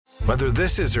Whether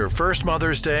this is her first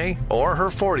Mother's Day or her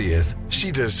 40th, she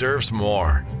deserves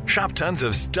more. Shop tons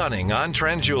of stunning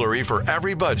on-trend jewelry for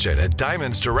every budget at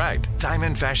Diamonds Direct.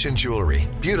 Diamond fashion jewelry,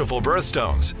 beautiful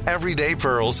birthstones, everyday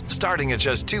pearls starting at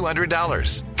just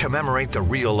 $200. Commemorate the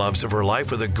real loves of her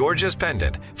life with a gorgeous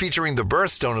pendant featuring the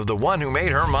birthstone of the one who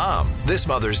made her mom. This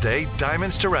Mother's Day,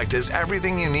 Diamonds Direct is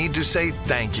everything you need to say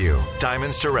thank you.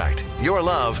 Diamonds Direct. Your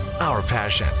love, our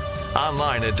passion.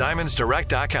 Online at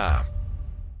diamondsdirect.com.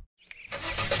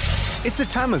 It's the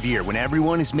time of year when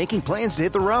everyone is making plans to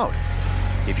hit the road.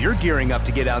 If you're gearing up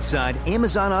to get outside,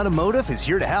 Amazon Automotive is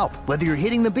here to help. Whether you're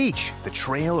hitting the beach, the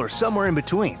trail, or somewhere in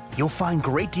between, you'll find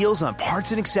great deals on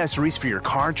parts and accessories for your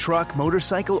car, truck,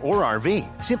 motorcycle, or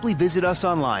RV. Simply visit us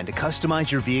online to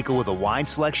customize your vehicle with a wide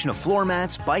selection of floor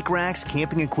mats, bike racks,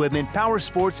 camping equipment, power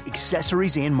sports,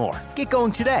 accessories, and more. Get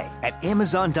going today at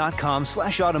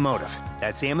amazon.com/automotive.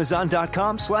 That's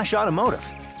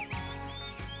amazon.com/automotive.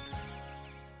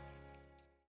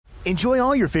 Enjoy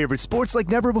all your favorite sports like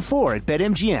never before at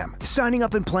BetMGM. Signing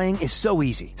up and playing is so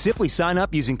easy. Simply sign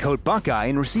up using code Buckeye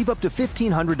and receive up to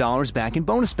 $1,500 back in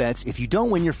bonus bets if you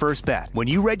don't win your first bet. When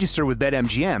you register with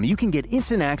BetMGM, you can get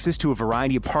instant access to a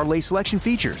variety of parlay selection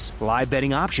features, live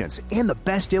betting options, and the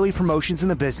best daily promotions in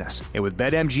the business. And with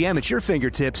BetMGM at your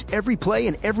fingertips, every play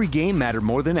and every game matter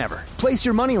more than ever. Place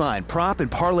your moneyline, prop,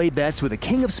 and parlay bets with the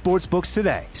king of sportsbooks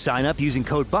today. Sign up using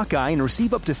code Buckeye and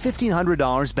receive up to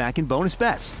 $1,500 back in bonus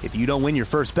bets if you don't win your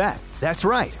first bet. That's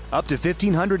right, up to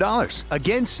 $1,500.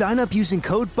 Again, sign up using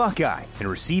code Buckeye and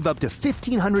receive up to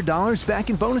 $1,500 back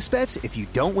in bonus bets if you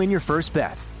don't win your first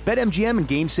bet. BetMGM and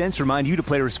GameSense remind you to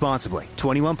play responsibly.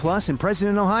 21 plus and present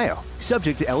in Ohio.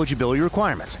 Subject to eligibility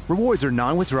requirements. Rewards are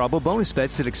non-withdrawable bonus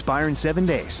bets that expire in 7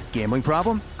 days. Gambling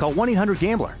problem? Call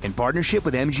 1-800-GAMBLER in partnership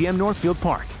with MGM Northfield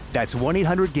Park. That's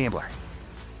 1-800-GAMBLER.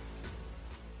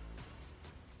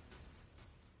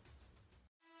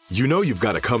 You know you've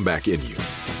got a comeback in you.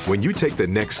 When you take the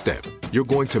next step, you're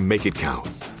going to make it count.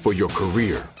 For your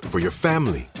career, for your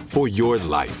family, for your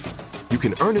life. You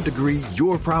can earn a degree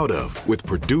you're proud of with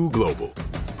Purdue Global.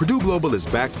 Purdue Global is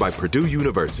backed by Purdue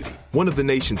University, one of the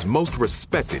nation's most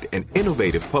respected and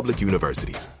innovative public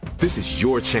universities. This is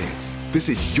your chance. This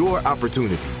is your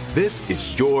opportunity. This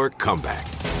is your comeback.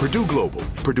 Purdue Global,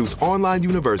 Purdue's online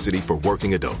university for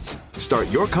working adults. Start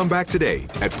your comeback today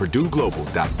at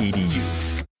purdueglobal.edu.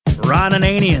 Ron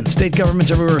Ananian. State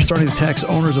governments everywhere are starting to tax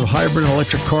owners of hybrid and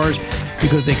electric cars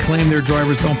because they claim their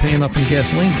drivers don't pay enough in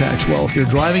gasoline tax. Well, if they're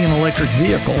driving an electric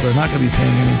vehicle, they're not going to be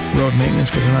paying any road maintenance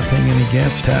because they're not paying any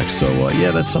gas tax. So, yeah,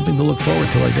 that's something to look forward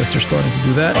to. I guess they're starting to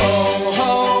do that. Ho,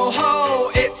 ho, ho,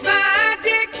 it's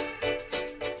magic.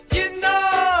 You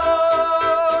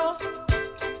know,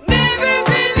 never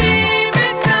believe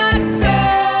it's not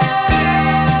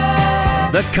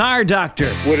so. The Car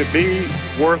Doctor. Would it be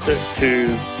worth it to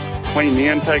clean the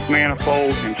intake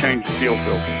manifold and change the fuel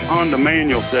filter? Honda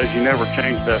manual says you never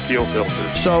change that fuel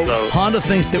filter. So Honda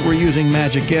thinks that we're using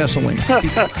magic gasoline.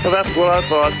 That's what I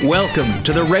thought. Welcome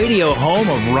to the radio home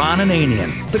of Ron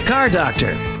Ananian, the Car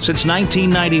Doctor. Since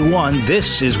 1991,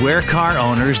 this is where car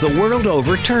owners the world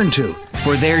over turn to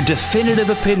for their definitive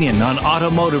opinion on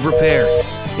automotive repair.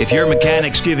 If your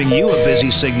mechanic's giving you a busy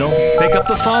signal, pick up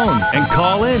the phone and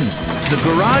call in. The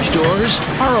garage doors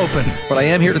are open. But I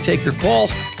am here to take your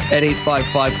calls at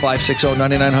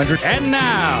 855-560-9900. And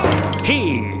now,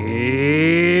 here's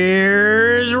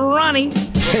Ronnie.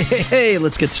 Hey,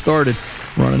 let's get started.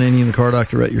 Ron Ananian, the Car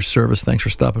Doctor, at your service. Thanks for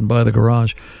stopping by the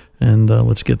garage. And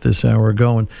let's get this hour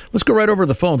going. Let's go right over to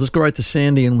the phones. Let's go right to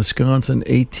Sandy in Wisconsin,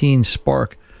 18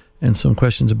 Spark, and some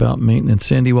questions about maintenance.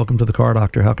 Sandy, welcome to the Car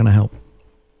Doctor. How can I help?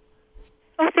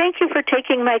 Oh, thank you for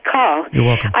taking my call. You're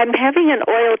welcome. I'm having an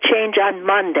oil change on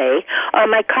Monday.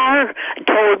 My car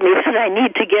told me that I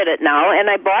need to get it now, and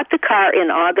I bought the car in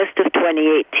August of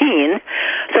 2018.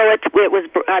 So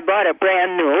I bought it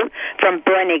brand new from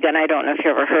Brennigan. I don't know if you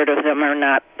ever heard of them or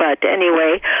not, but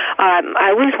anyway,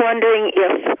 I was wondering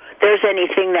if there's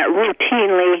anything that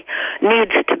routinely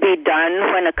needs to be done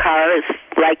when a car is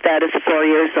like that is 4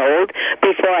 years old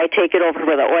before I take it over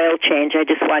for the oil change. I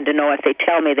just wanted to know if they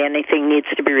tell me that anything needs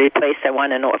to be replaced. I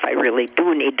want to know if I really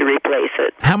do need to replace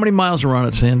it. How many miles are on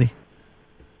it, Sandy?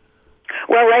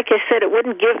 Well, like I said, it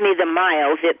wouldn't give me the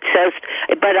miles. It says,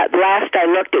 but at last I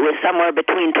looked, it was somewhere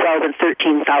between 12 and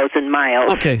 13,000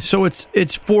 miles. Okay, so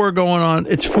it's 4 going on.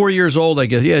 It's 4 years old, I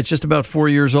guess. Yeah, it's just about 4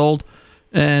 years old,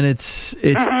 and it's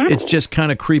just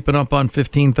kind of creeping up on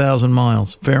 15,000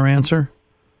 miles. Fair answer?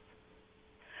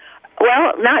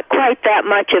 Well, not quite that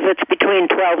much if it's between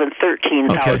 12 and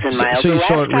 13,000 miles. So you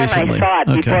saw it The last time recently. I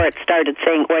saw it before it started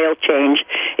saying oil change,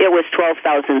 it was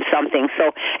 12,000 something.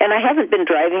 So, and I haven't been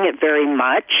driving it very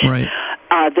much. Right.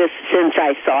 Since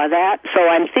I saw that. So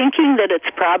I'm thinking that it's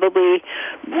probably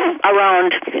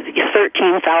around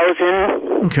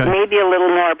 13,000, maybe a little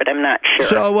more, but I'm not sure.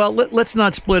 So, well, let's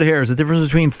not split hairs. The difference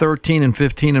between 13 and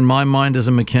 15, in my mind, as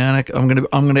a mechanic, I'm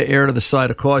gonna err to the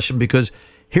side of caution, because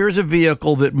here's a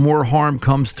vehicle that more harm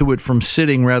comes to it from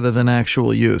sitting rather than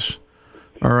actual use.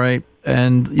 All right.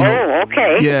 And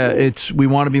we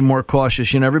want to be more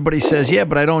cautious. Everybody says, yeah,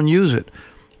 but I don't use it.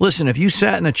 Listen, if you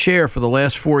sat in a chair for the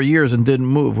last 4 years and didn't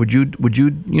move,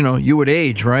 you would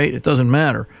age, right? It doesn't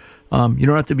matter. You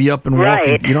don't have to be up and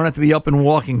walking. You don't have to be up and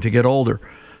walking to get older.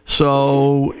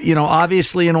 So,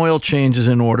 obviously an oil change is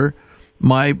in order.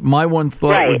 My one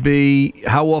thought would be,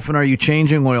 how often are you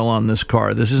changing oil on this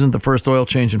car? This isn't the first oil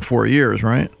change in 4 years,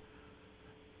 right?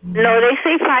 No, they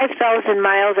say 5,000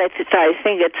 miles. I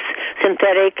think it's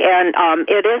synthetic, and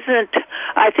it isn't.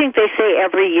 I think they say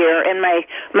every year, and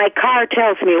my car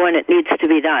tells me when it needs to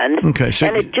be done. Okay, so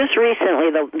and it just recently,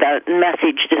 the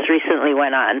message just recently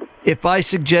went on. If I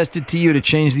suggested to you to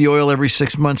change the oil every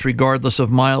 6 months, regardless of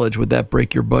mileage, would that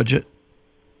break your budget?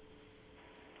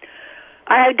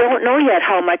 I don't know yet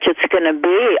how much it's going to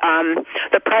be.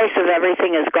 The price of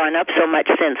everything has gone up so much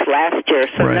since last year,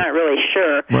 so I'm not really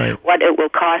sure what it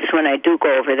will cost when I do go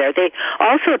over there. They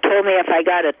also told me if I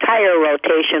got a tire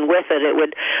rotation with it,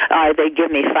 they'd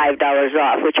give me $5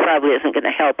 off, which probably isn't going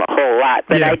to help a whole lot.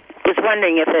 But I was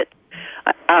wondering if it.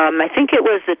 I think it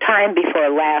was the time before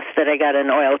last that I got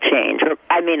an oil change, a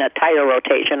tire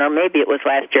rotation, or maybe it was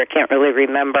last year. I can't really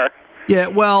remember. Yeah,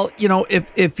 well,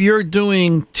 if you're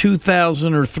doing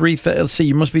 2,000 or 3,000, let's see,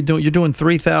 you're doing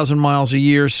 3,000 miles a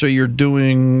year, so you're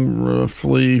doing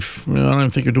roughly, I don't even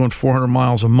think you're doing 400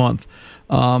 miles a month.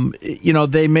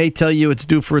 They may tell you it's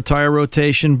due for a tire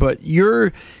rotation, but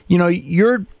you're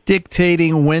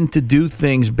dictating when to do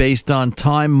things based on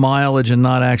time, mileage, and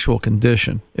not actual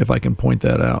condition, if I can point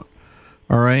that out.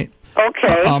 All right?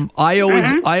 Okay. I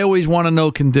always want to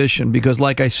know condition, because,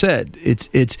 like I said,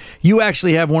 it's you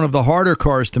actually have one of the harder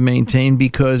cars to maintain,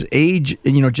 because age,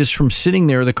 just from sitting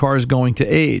there, the car is going to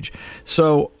age.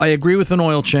 So I agree with an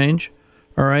oil change.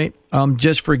 All right.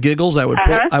 Just for giggles, I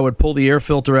would pull the air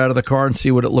filter out of the car and see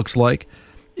what it looks like.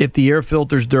 If the air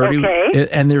filter's dirty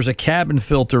and there's a cabin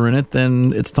filter in it,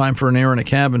 then it's time for an air in a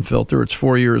cabin filter. It's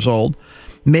 4 years old.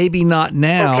 Maybe not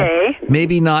now.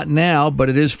 Maybe not now, but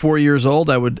it is 4 years old.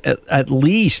 I would at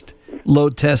least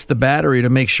load test the battery to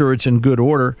make sure it's in good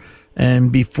order.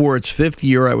 And before its fifth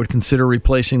year, I would consider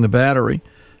replacing the battery.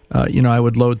 I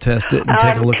would load test it and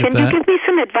take a look at that. Can you give me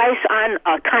some advice on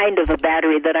a kind of a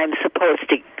battery that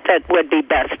that would be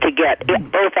best to get,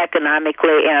 both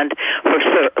economically and for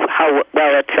how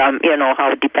well it's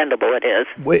how dependable it is?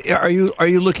 Wait, are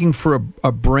you looking for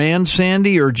a brand,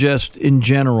 Sandy, or just in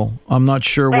general? I'm not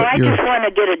sure what you're. I just want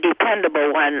to get a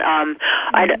dependable one.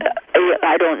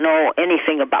 I don't know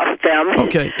anything about them.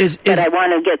 Okay, but I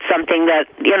want to get something that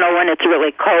when it's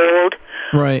really cold.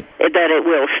 Right. That it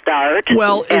will start.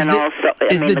 Well,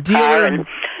 the dealer?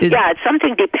 It's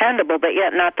something dependable, but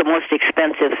yet not the most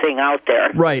expensive thing out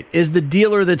there. Right. Is the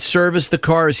dealer that serviced the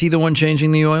car, is he the one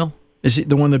changing the oil? Is he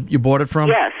the one that you bought it from?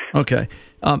 Yes. Okay.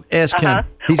 Ask him.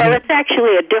 It's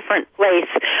actually a different place.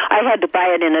 I had to buy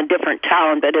it in a different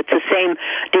town, but it's the same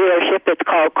dealership. It's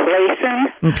called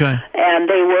Clayson. Okay. And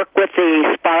they work with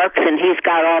the Sparks, and he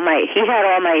had all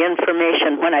my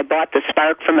information when I bought the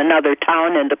Spark from another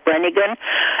town in Brennigan,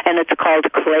 and it's called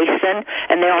Clayson,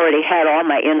 and they already had all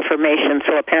my information,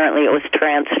 so apparently it was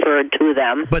transferred to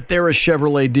them. But they're a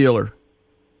Chevrolet dealer.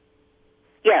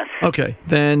 Yes. Okay,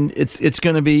 then it's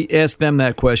going to be, ask them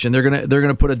that question. They're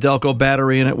gonna put a Delco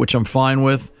battery in it, which I'm fine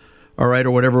with. All right,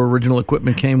 or whatever original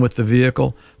equipment came with the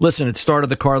vehicle. Listen, it started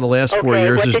the car the last 4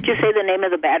 years. What did you say the name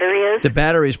of the battery is? The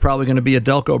battery is probably going to be a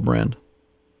Delco brand.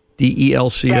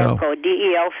 DELCO. Delco,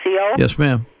 DELCO? Yes,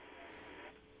 ma'am.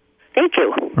 Thank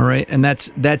you. All right, and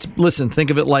that's listen, think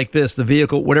of it like this. The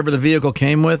vehicle, whatever the vehicle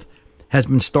came with, has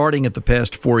been starting it the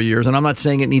past 4 years. And I'm not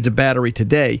saying it needs a battery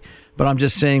today, but I'm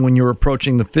just saying when you're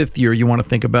approaching the fifth year, you want to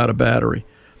think about a battery.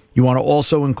 You want to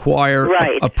also inquire,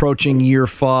 approaching year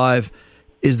 5,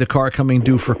 is the car coming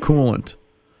due for coolant?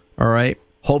 All right.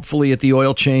 Hopefully at the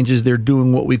oil changes, they're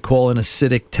doing what we call an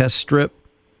acidic test strip,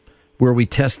 where we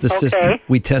test the system.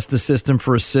 We test the system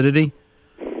for acidity.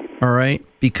 All right.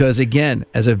 Because again,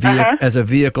 as a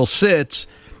vehicle sits,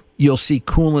 you'll see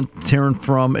coolant turn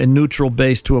from a neutral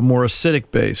base to a more acidic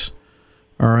base.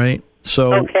 All right.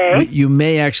 So Okay. you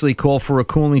may actually call for a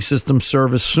cooling system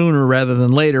service sooner rather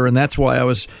than later, and that's why I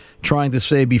was trying to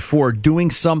say before, doing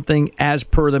something as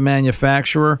per the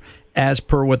manufacturer, as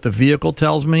per what the vehicle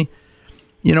tells me.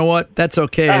 You know what? That's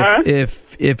okay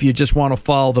if you just want to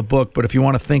follow the book, but if you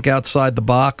want to think outside the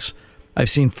box, I've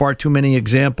seen far too many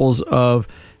examples of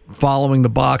following the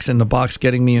box and the box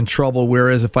getting me in trouble,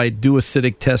 whereas if I do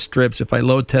acidic test strips, if I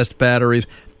load test batteries,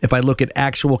 if I look at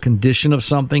actual condition of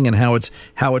something and how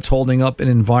it's holding up in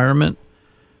environment,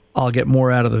 I'll get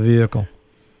more out of the vehicle.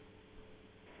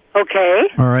 Okay.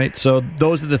 All right, so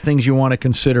those are the things you want to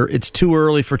consider. It's too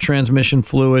early for transmission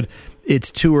fluid.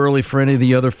 It's too early for any of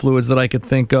the other fluids that I could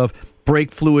think of.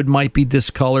 Brake fluid might be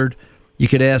discolored. You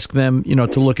could ask them,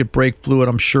 to look at brake fluid.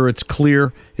 I'm sure it's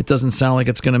clear. It doesn't sound like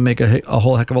it's going to make a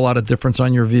whole heck of a lot of difference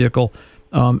on your vehicle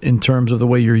in terms of the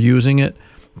way you're using it.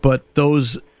 But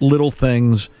those little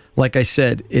things, like I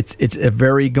said, it's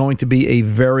going to be a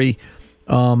very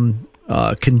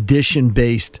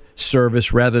condition-based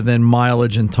service rather than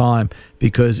mileage and time,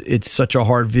 because it's such a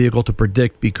hard vehicle to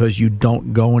predict because you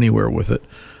don't go anywhere with it.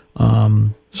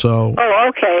 Oh,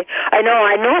 okay. I know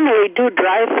I normally do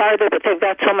drive farther, but they've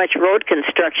got so much road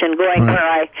construction going where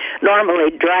I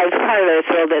normally drive farther,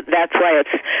 so that's why it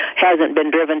hasn't been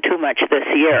driven too much this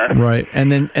year. Right. And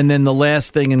then the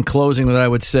last thing in closing that I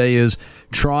would say is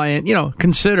try and,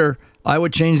 consider, I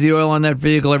would change the oil on that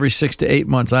vehicle every 6 to 8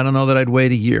 months. I don't know that I'd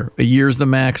wait a year. A year's the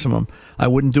maximum. I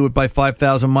wouldn't do it by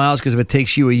 5,000 miles because if it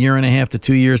takes you a year and a half to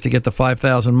 2 years to get the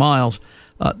 5,000 miles,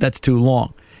 that's too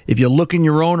long. If you look in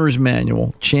your owner's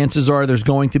manual, chances are there's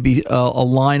going to be a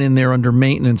line in there under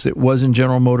maintenance. It was in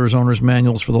General Motors owner's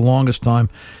manuals for the longest time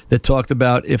that talked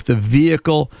about if the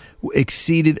vehicle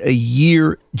exceeded a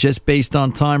year just based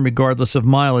on time, regardless of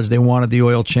mileage, they wanted the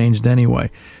oil changed anyway.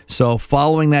 So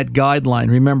following that guideline,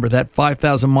 remember that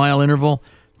 5,000 mile interval,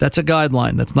 that's a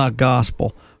guideline. That's not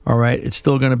gospel. All right, it's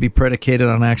still going to be predicated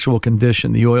on actual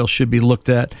condition. The oil should be looked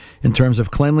at in terms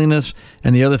of cleanliness.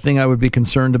 And the other thing I would be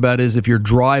concerned about is if you're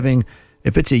driving,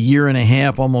 if it's a year and a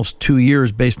half, almost 2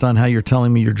 years, based on how you're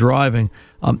telling me you're driving,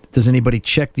 does anybody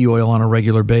check the oil on a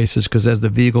regular basis? Because as the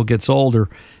vehicle gets older,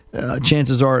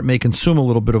 chances are it may consume a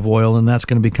little bit of oil, and that's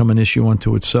going to become an issue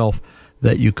unto itself,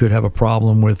 that you could have a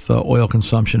problem with oil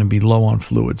consumption and be low on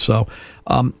fluid. So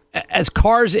as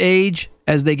cars age,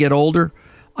 as they get older,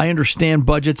 I understand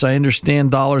budgets, I understand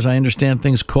dollars, I understand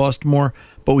things cost more,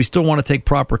 but we still want to take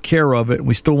proper care of it.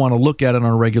 We still want to look at it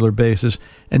on a regular basis.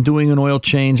 And doing an oil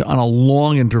change on a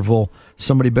long interval,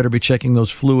 somebody better be checking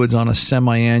those fluids on a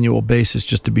semi-annual basis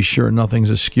just to be sure nothing's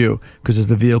askew. Because as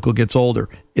the vehicle gets older,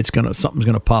 something's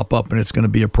going to pop up and it's going to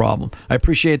be a problem. I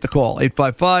appreciate the call.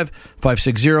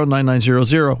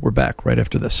 855-560-9900. We're back right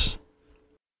after this.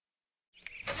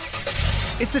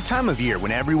 It's the time of year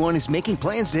when everyone is making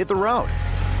plans to hit the road.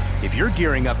 If you're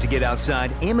gearing up to get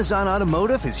outside, Amazon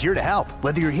Automotive is here to help.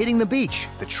 Whether you're hitting the beach,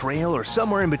 the trail, or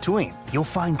somewhere in between, you'll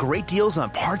find great deals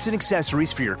on parts and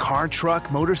accessories for your car,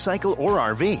 truck, motorcycle, or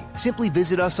RV. Simply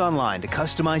visit us online to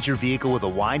customize your vehicle with a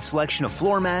wide selection of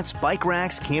floor mats, bike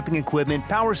racks, camping equipment,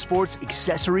 power sports,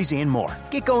 accessories, and more.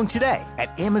 Get going today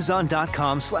at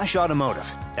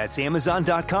Amazon.com/automotive. That's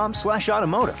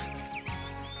Amazon.com/automotive.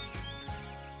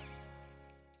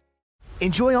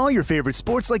 Enjoy all your favorite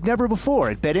sports like never before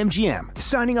at BetMGM.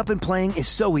 Signing up and playing is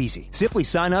so easy. Simply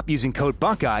sign up using code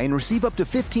Buckeye and receive up to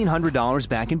 $1,500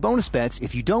 back in bonus bets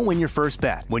if you don't win your first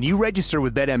bet. When you register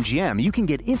with BetMGM, you can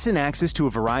get instant access to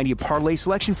a variety of parlay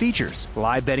selection features,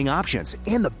 live betting options,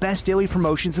 and the best daily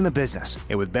promotions in the business.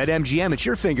 And with BetMGM at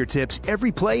your fingertips,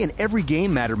 every play and every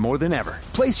game matter more than ever.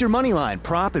 Place your moneyline,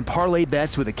 prop, and parlay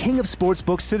bets with the king of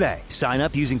sportsbooks today. Sign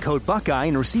up using code Buckeye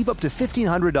and receive up to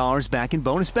 $1,500 back in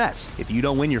bonus bets if you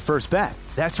don't win your first bet.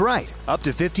 That's right, up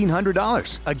to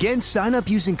 $1,500. Again, sign up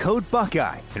using code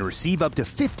Buckeye and receive up to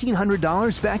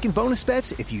 $1,500 back in bonus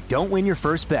bets if you don't win your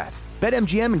first bet.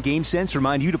 BetMGM and GameSense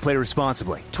remind you to play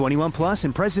responsibly. 21 plus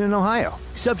and present in Ohio.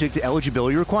 Subject to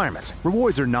eligibility requirements.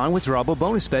 Rewards are non-withdrawable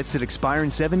bonus bets that expire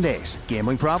in 7 days.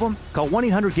 Gambling problem? Call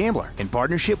 1-800-GAMBLER in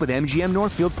partnership with MGM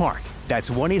Northfield Park. That's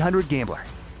 1-800-GAMBLER.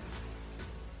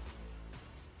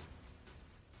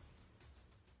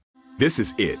 This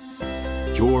is it.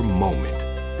 Your moment.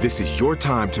 This is your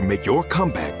time to make your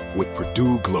comeback with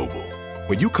Purdue Global.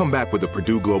 When you come back with a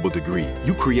Purdue Global degree,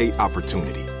 you create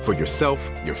opportunity for yourself,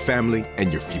 your family,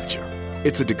 and your future.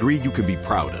 It's a degree you can be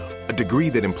proud of, a degree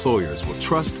that employers will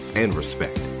trust and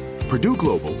respect. Purdue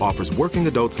Global offers working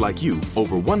adults like you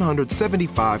over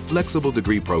 175 flexible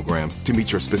degree programs to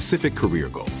meet your specific career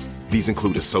goals. These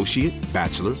include associate,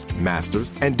 bachelor's,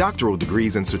 master's, and doctoral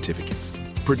degrees and certificates.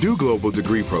 Purdue Global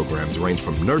degree programs range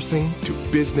from nursing to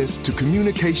business to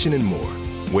communication and more.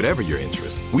 Whatever your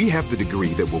interest, we have the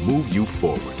degree that will move you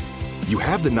forward. You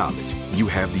have the knowledge, you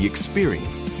have the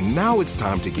experience. Now it's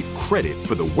time to get credit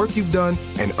for the work you've done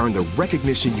and earn the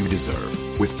recognition you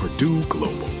deserve with Purdue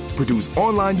Global, Purdue's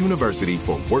online university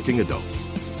for working adults.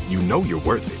 You know you're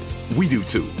worth it. We do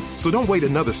too. So don't wait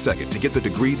another second to get the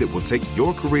degree that will take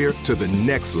your career to the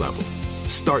next level.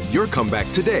 Start your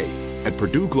comeback today at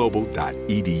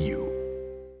purdueglobal.edu.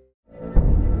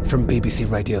 From BBC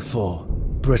Radio 4,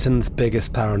 Britain's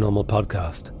biggest paranormal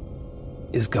podcast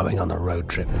is going on a road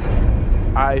trip.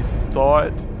 I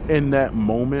thought in that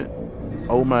moment,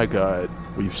 oh my God,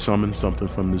 we've summoned something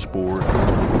from this board.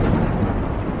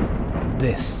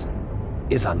 This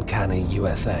is Uncanny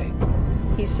USA.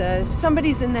 He says,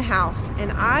 somebody's in the house,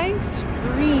 and I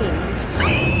screamed.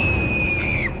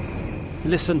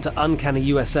 Listen to Uncanny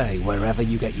USA wherever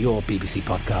you get your BBC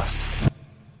podcasts,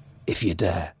 if you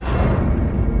dare.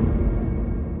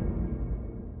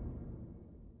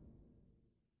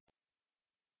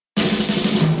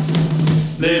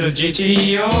 Little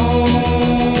GTO,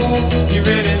 you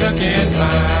really looking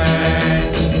fine.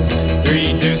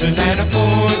 3 deuces and a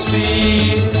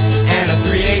 4-speed and a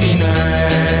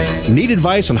 389. Need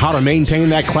advice on how to maintain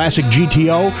that classic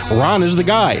GTO? Ron is the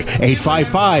guy.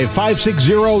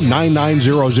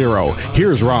 855-560-9900.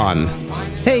 Here's Ron.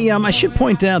 Hey, I should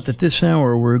point out that this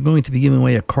hour we're going to be giving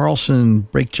away a Carlson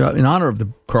brake job, in honor of the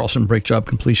Carlson brake job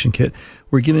completion kit.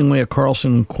 We're giving away a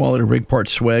Carlson quality rig part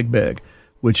swag bag,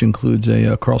 which includes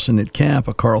a Carlson knit cap,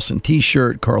 a Carlson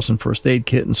T-shirt, Carlson first aid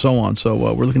kit, and so on. So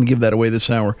we're looking to give that away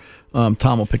this hour.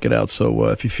 Tom will pick it out. So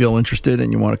if you feel interested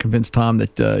and you want to convince Tom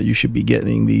that you should be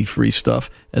getting the free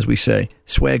stuff, as we say,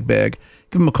 swag bag,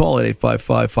 give him a call at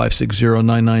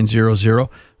 855-560-9900.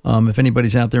 If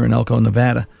anybody's out there in Elko,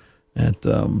 Nevada, at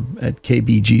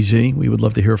KBGZ, we would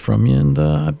love to hear from you. And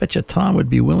I bet you Tom would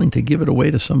be willing to give it away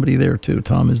to somebody there, too.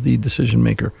 Tom is the decision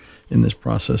maker in this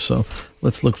process, so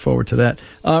let's look forward to that.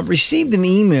 Received an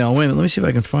email. Wait a minute, let me see if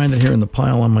I can find it here in the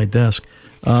pile on my desk.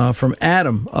 From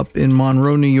Adam up in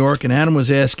Monroe, New York, and Adam was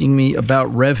asking me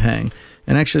about RevHang.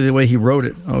 And actually, the way he wrote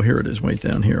it, oh, here it is, way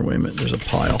down here. Wait a minute, there's a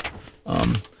pile. I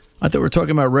thought we were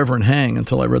talking about Reverend Hang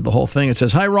until I read the whole thing. It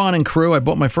says, "Hi, Ron and crew. I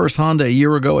bought my first Honda a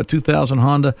year ago, a 2000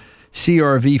 Honda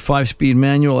CRV 5-speed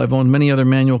manual. I've owned many other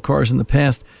manual cars in the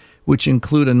past, which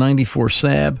include a 94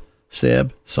 Saab. You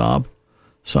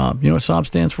know what Saab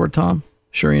stands for, Tom?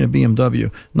 Sure ain't a BMW.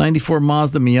 94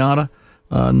 Mazda Miata,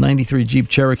 93 Jeep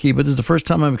Cherokee. But this is the first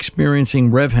time I'm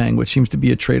experiencing RevHang, which seems to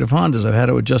be a trait of Hondas. I've had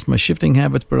to adjust my shifting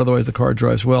habits, but otherwise the car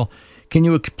drives well. Can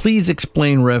you please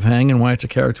explain RevHang and why it's a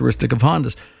characteristic of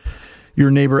Hondas?" Your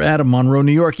neighbor, Adam, Monroe,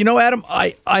 New York. You know, Adam,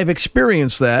 I've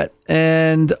experienced that.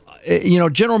 And,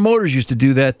 General Motors used to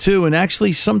do that, too. And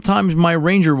actually, sometimes my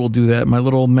Ranger will do that, my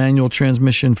little manual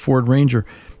transmission Ford Ranger.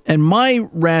 And my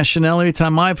rationale, every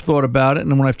time I've thought about it,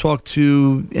 and when I've talked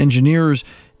to engineers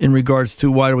in regards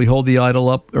to why do we hold the idle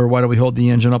up or why do we hold the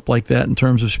engine up like that in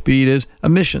terms of speed, is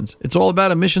emissions. It's all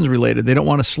about emissions related. They don't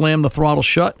want to slam the throttle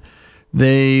shut.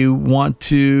 They're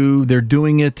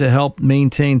doing it to help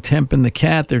maintain temp in the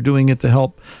cat. They're doing it to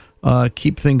help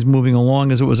keep things moving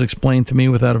along, as it was explained to me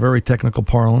without a very technical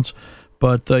parlance.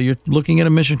 But you're looking at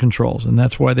emission controls, and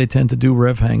that's why they tend to do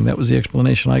RevHang. That was the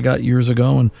explanation I got years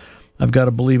ago, and I've got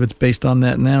to believe it's based on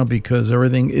that now because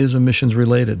everything is emissions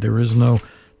related. There is no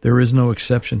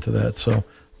exception to that. So,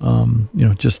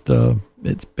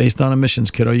 it's based on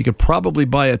emissions, kiddo. You could probably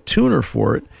buy a tuner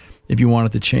for it if you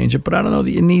wanted to change it, but I don't know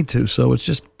that you need to. So it's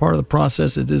just part of the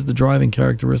process. It is the driving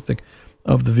characteristic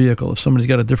of the vehicle. If somebody's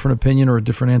got a different opinion or a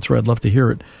different answer, I'd love to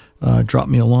hear it. Drop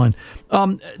me a line.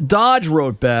 Dodge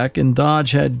wrote back, and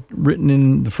Dodge had written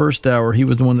in the first hour, he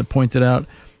was the one that pointed out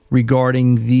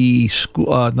regarding the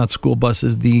not school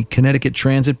buses, the Connecticut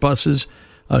transit buses.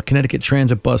 Connecticut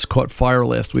transit bus caught fire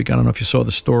last week. I don't know if you saw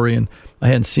the story, and I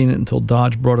hadn't seen it until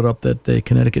Dodge brought it up that the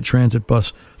Connecticut transit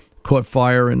bus caught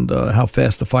fire and how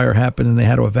fast the fire happened, and they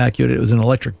had to evacuate it. It was an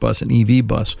electric bus, an EV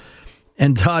bus.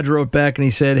 And Dodge wrote back and he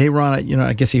said, "Hey, Ron,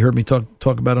 I guess he heard me talk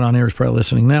about it on air. He's probably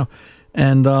listening now."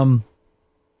 And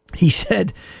he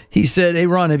said, "Hey,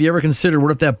 Ron, have you ever considered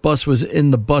what if that bus was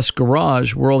in the bus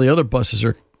garage where all the other buses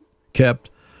are kept?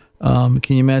 Can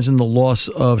you imagine the loss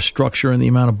of structure and the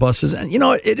amount of buses?" And,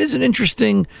 it is an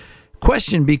interesting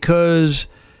question because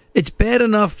it's bad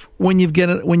enough when you get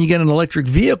an electric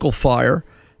vehicle fire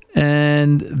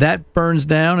and that burns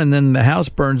down and then the house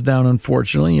burns down,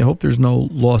 unfortunately. You hope there's no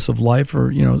loss of life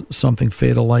or, something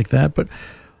fatal like that. But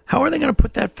how are they going to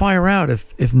put that fire out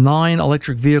if 9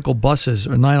 electric vehicle buses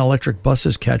or 9 electric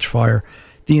buses catch fire?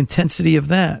 The intensity of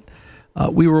that.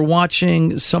 We were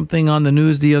watching something on the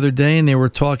news the other day, and they were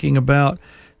talking about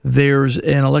There's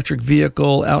an electric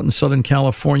vehicle out in Southern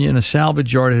California in a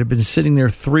salvage yard. It had been sitting there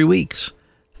 3 weeks.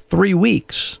 3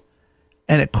 weeks.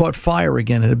 And it caught fire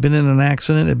again. It had been in an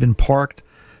accident. It had been parked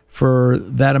for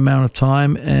that amount of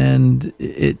time. And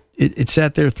it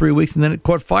sat there 3 weeks, and then it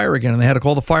caught fire again. And they had to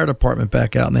call the fire department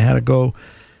back out. And they had to go,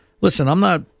 listen, I'm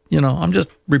not, I'm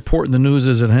just reporting the news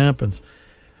as it happens.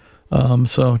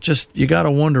 So just, you got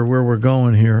to wonder where we're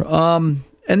going here. And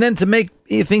then to make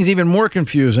things even more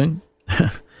confusing,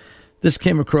 this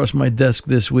came across my desk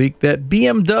this week, that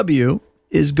BMW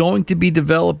is going to be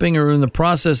developing, or in the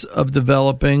process of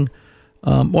developing,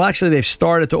 actually they've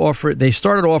started to offer it. They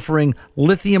started offering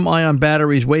lithium-ion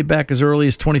batteries way back as early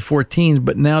as 2014,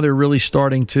 but now they're really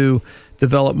starting to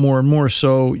develop more and more.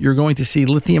 So you're going to see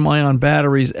lithium-ion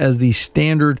batteries as the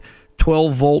standard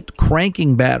 12-volt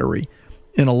cranking battery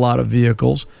in a lot of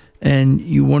vehicles, and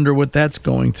you wonder what that's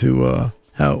going to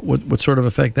what sort of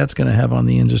effect that's going to have on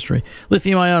the industry.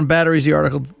 Lithium-ion batteries, the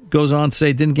article goes on to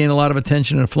say, didn't gain a lot of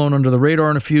attention and have flown under the radar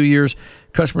in a few years.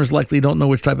 Customers likely don't know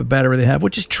which type of battery they have,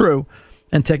 which is true,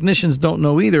 and technicians don't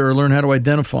know either or learn how to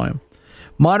identify them.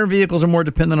 Modern vehicles are more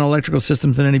dependent on electrical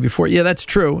systems than any before. Yeah, that's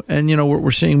true, and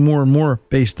we're seeing more and more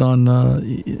based on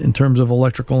in terms of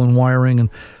electrical and wiring.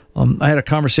 And I had a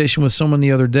conversation with someone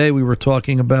the other day. We were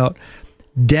talking about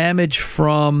damage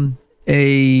from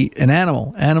an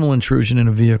animal intrusion in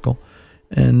a vehicle,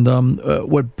 and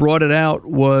what brought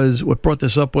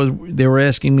this up was they were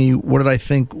asking me what did I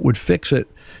think would fix it,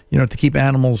 to keep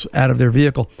animals out of their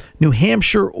vehicle. New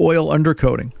Hampshire oil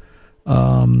undercoating.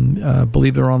 I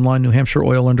believe they're online.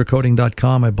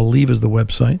 NewHampshireOilUndercoating.com, I believe, is the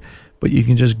website, but you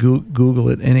can just Google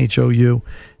it, NHOU,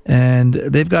 and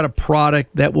they've got a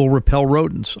product that will repel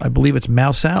rodents. I believe it's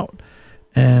mouse out,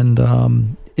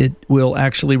 and it will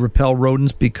actually repel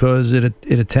rodents because it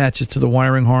attaches to the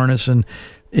wiring harness, and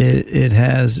it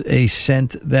has a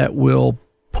scent that will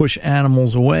push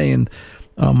animals away. And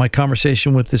my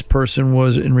conversation with this person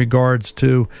was in regards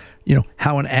to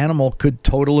how an animal could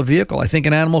total a vehicle. I think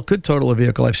an animal could total a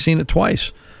vehicle. I've seen it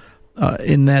twice,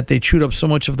 in that they chewed up so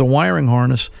much of the wiring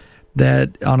harness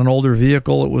that on an older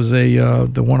vehicle, it was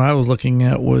the one I was looking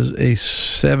at was a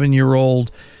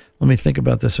 7-year-old. Let me think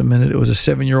about this a minute. It was a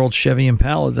 7-year-old Chevy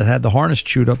Impala that had the harness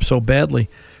chewed up so badly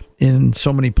in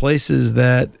so many places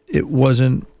that it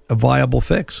wasn't a viable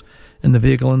fix, and the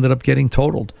vehicle ended up getting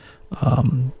totaled.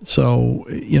 So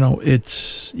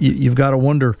it's you've got to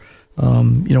wonder.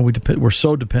 We're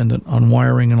so dependent on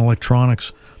wiring and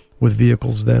electronics with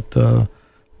vehicles that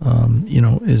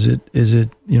is it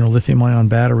lithium-ion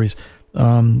batteries.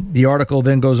 The article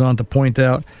then goes on to point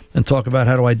out and talk about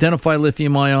how to identify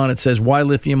lithium-ion. It says, why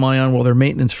lithium-ion? Well, they're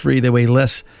maintenance-free. They weigh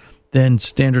less than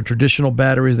standard traditional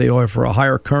batteries. They offer a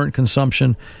higher current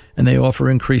consumption, and they offer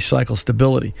increased cycle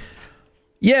stability.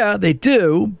 Yeah, they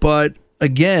do, but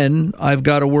again, I've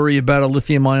got to worry about a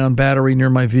lithium-ion battery near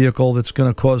my vehicle that's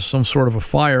going to cause some sort of a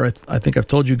fire. I think I've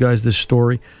told you guys this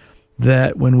story,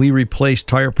 that when we replace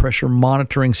tire pressure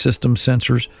monitoring system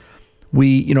sensors,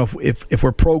 we, if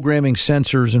we're programming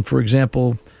sensors, and for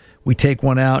example, we take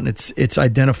one out and its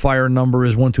identifier number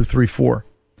is 1234,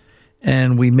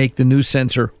 and we make the new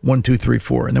sensor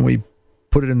 1234, and then we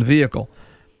put it in the vehicle,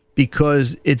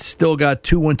 because it's still got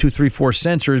two 1234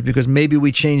 sensors, because maybe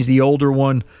we changed the older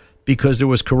one because there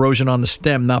was corrosion on the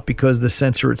stem, not because the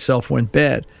sensor itself went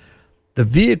bad. The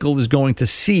vehicle is going to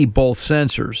see both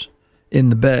sensors in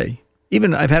the bay.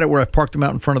 Even I've had it where I've parked them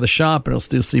out in front of the shop, and it'll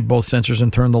still see both sensors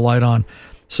and turn the light on.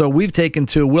 So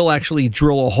we'll actually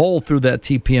drill a hole through that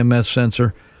TPMS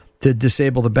sensor to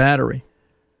disable the battery.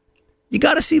 You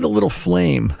got to see the little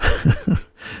flame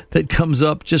that comes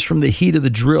up just from the heat of the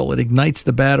drill. It ignites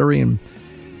the battery, and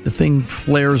the thing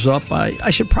flares up.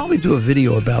 I should probably do a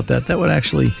video about that. That would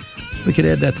actually, we could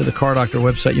add that to the Car Doctor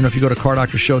website. If you go to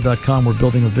cardoctorshow.com, we're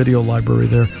building a video library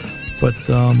there. But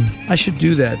I should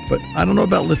do that. But I don't know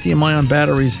about lithium-ion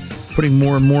batteries putting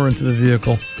more and more into the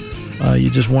vehicle.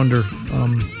 You just wonder,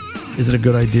 is it a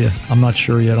good idea? I'm not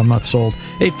sure yet. I'm not sold.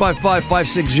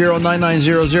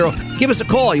 855-560-9900. Give us a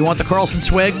call. You want the Carlson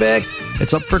swag bag?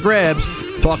 It's up for grabs.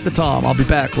 Talk to Tom. I'll be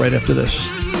back right after this.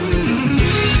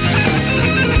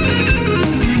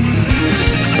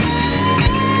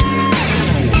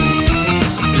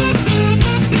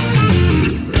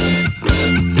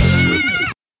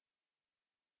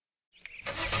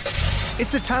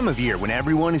 It's the time of year when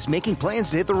everyone is making plans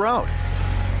to hit the road.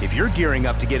 If you're gearing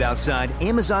up to get outside,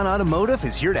 Amazon Automotive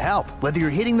is here to help. Whether you're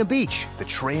hitting the beach, the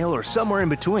trail, or somewhere in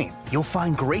between, you'll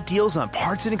find great deals on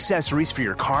parts and accessories for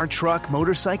your car, truck,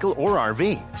 motorcycle, or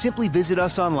RV. Simply visit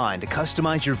us online to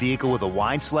customize your vehicle with a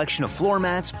wide selection of floor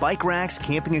mats, bike racks,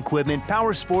 camping equipment,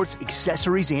 power sports,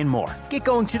 accessories, and more. Get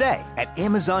going today at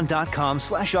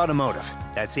Amazon.com/automotive.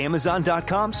 That's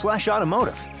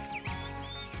Amazon.com/automotive.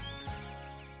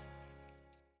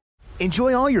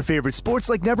 Enjoy all your favorite sports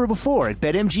like never before at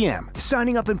BetMGM.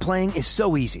 Signing up and playing is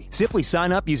so easy. Simply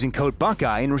sign up using code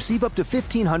Buckeye and receive up to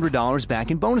 $1,500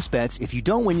 back in bonus bets if you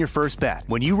don't win your first bet.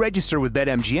 When you register with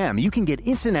BetMGM, you can get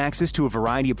instant access to a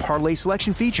variety of parlay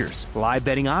selection features, live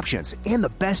betting options, and the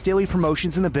best daily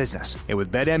promotions in the business. And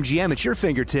with BetMGM at your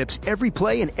fingertips, every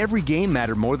play and every game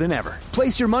matter more than ever.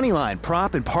 Place your moneyline,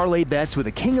 prop, and parlay bets with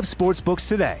the king of sportsbooks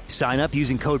today. Sign up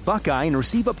using code Buckeye and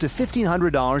receive up to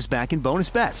 $1,500 back in bonus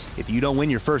bets if you don't win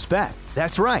your first bet.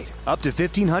 That's right, up to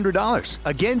 $1,500.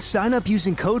 Again, sign up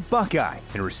using code Buckeye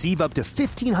and receive up to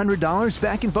 $1,500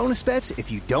 back in bonus bets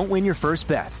if you don't win your first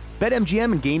bet.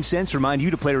 BetMGM and GameSense remind you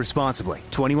to play responsibly.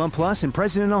 21 plus and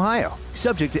present in Ohio.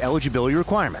 Subject to eligibility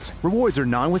requirements. Rewards are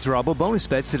non-withdrawable bonus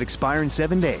bets that expire in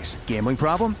 7 days. Gambling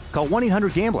problem? Call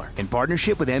 1-800-GAMBLER in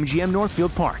partnership with MGM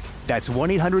Northfield Park. That's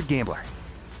 1-800-GAMBLER.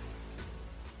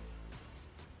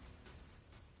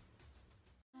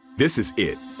 This is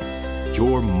it.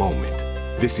 Your moment.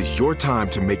 This is your time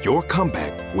to make your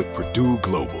comeback with Purdue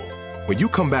Global. When you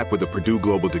come back with a Purdue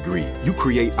Global degree, you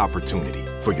create opportunity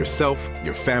for yourself,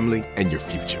 your family, and your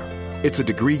future. It's a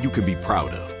degree you can be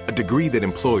proud of, a degree that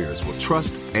employers will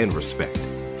trust and respect.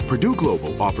 Purdue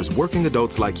Global offers working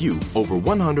adults like you over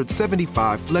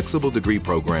 175 flexible degree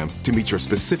programs to meet your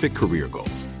specific career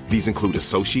goals. These include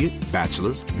associate,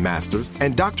 bachelor's, master's,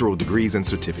 and doctoral degrees and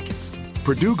certificates.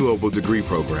 Purdue Global degree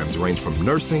programs range from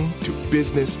nursing to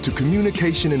business to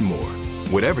communication and more.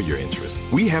 Whatever your interest,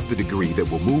 we have the degree that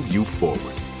will move you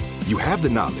forward. You have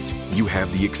the knowledge, you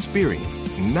have the experience.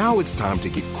 Now it's time to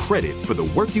get credit for the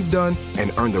work you've done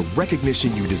and earn the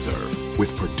recognition you deserve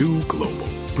with Purdue Global,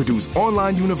 Purdue's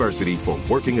online university for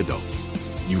working adults.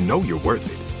 You know you're worth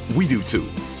it. We do too.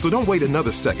 So don't wait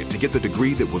another second to get the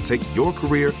degree that will take your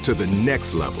career to the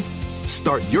next level.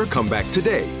 Start your comeback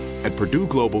today at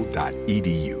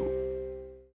purdueglobal.edu.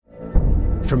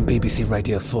 From BBC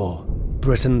Radio 4,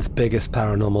 Britain's biggest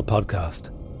paranormal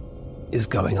podcast is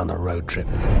going on a road trip.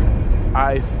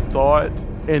 I thought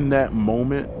in that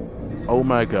moment, oh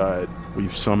my God,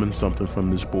 we've summoned something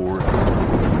from this board.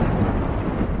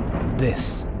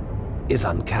 This is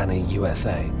Uncanny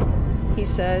USA. He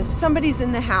says, somebody's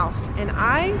in the house, and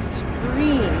I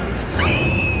screamed.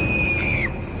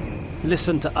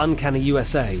 Listen to Uncanny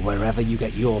USA wherever you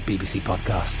get your BBC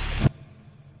podcasts,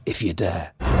 if you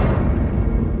dare.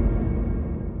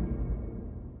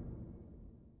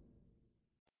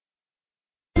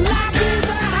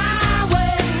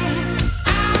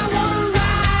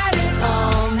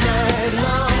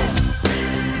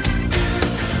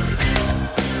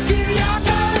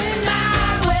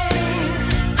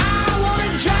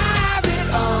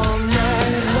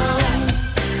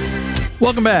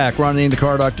 Welcome back. Ron Ananian, the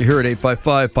Car Doctor, here at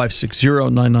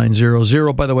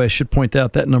 855-560-9900. By the way, I should point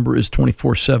out that number is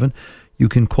 24/7. You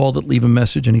can call it, leave a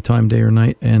message anytime, day or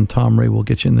night, and Tom Ray will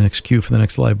get you in the next queue for the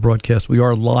next live broadcast. We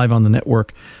are live on the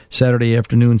network Saturday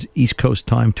afternoons, East Coast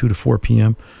time, 2 to 4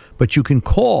 p.m. But you can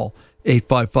call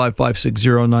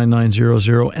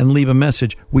 855-560-9900 and leave a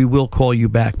message. We will call you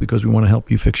back because we want to help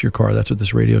you fix your car. That's what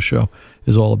this radio show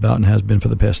is all about and has been for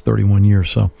the past 31 years.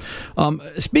 So,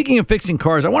 speaking of fixing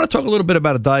cars, I want to talk a little bit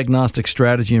about a diagnostic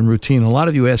strategy and routine. A lot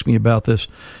of you ask me about this,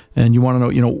 and you want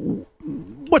to know,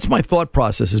 what's my thought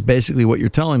process is basically what you're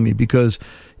telling me. Because,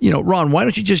 Ron, why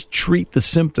don't you just treat the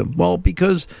symptom? Well,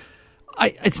 because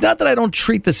it's not that I don't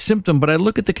treat the symptom, but I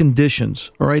look at the conditions,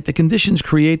 all right? The conditions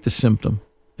create the symptom.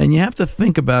 And you have to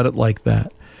think about it like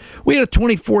that. We had a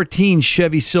 2014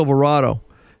 Chevy Silverado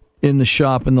in the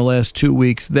shop in the last 2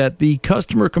 weeks that the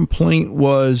customer complaint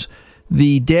was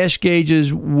the dash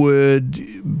gauges would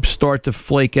start to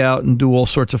flake out and do all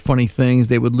sorts of funny things.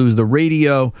 They would lose the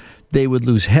radio. They would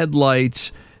lose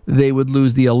headlights. They would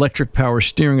lose the electric power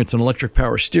steering. It's an electric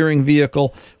power steering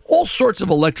vehicle. All sorts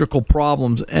of electrical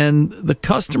problems. And the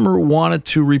customer wanted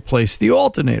to replace the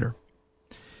alternator.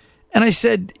 And I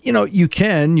said, you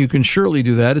can surely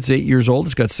do that. It's 8 years old.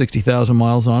 It's got 60,000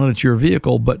 miles on it. It's your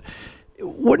vehicle. But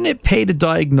wouldn't it pay to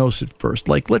diagnose it first?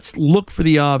 Like, let's look for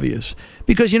the obvious.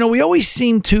 Because, we always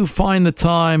seem to find the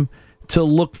time to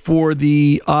look for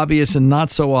the obvious and not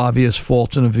so obvious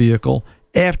faults in a vehicle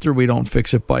after we don't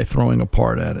fix it by throwing a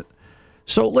part at it.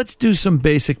 So let's do some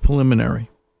basic preliminary.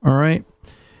 All right?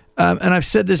 and I've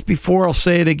said this before, I'll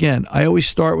say it again. I always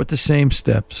start with the same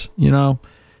steps.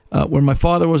 When my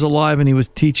father was alive and he was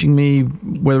teaching me,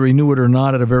 whether he knew it or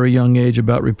not, at a very young age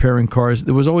about repairing cars,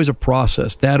 there was always a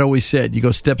process. Dad always said, you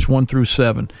go steps 1 through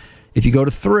 7. If you go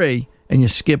to 3 and you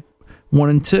skip 1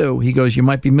 and 2, he goes, you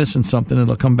might be missing something.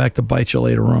 It'll come back to bite you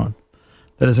later on.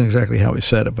 That isn't exactly how he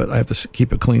said it, but I have to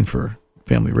keep it clean for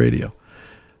family radio.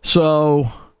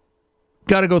 So,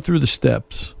 got to go through the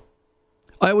steps.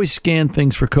 I always scan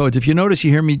things for codes. If you notice,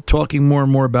 you hear me talking more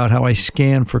and more about how I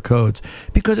scan for codes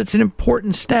because it's an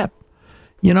important step.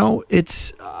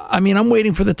 I'm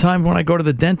waiting for the time when I go to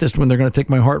the dentist when they're going to take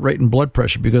my heart rate and blood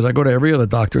pressure, because I go to every other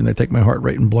doctor and they take my heart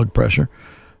rate and blood pressure.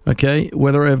 Okay?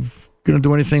 Whether I'm going to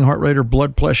do anything heart rate or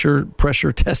blood pressure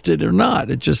tested or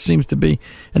not, it just seems to be.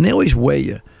 And they always weigh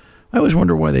you. I always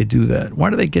wonder why they do that.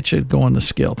 Why do they get you to go on the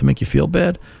scale? To make you feel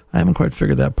bad? I haven't quite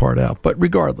figured that part out. But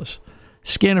regardless,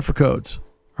 scan it for codes.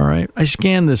 All right. I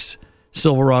scanned this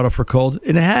Silverado for codes.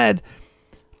 It had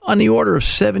on the order of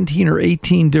 17 or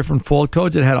 18 different fault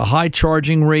codes. It had a high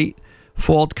charging rate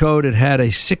fault code. It had a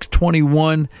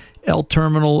 621 L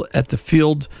terminal at the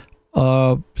field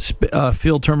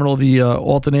terminal, the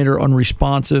alternator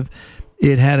unresponsive.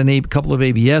 It had a couple of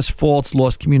ABS faults,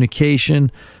 lost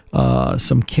communication,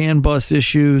 some CAN bus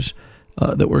issues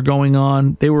that were going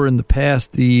on. They were in the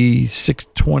past. The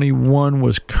 621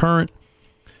 was current.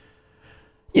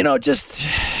 Just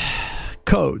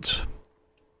codes.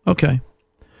 Okay.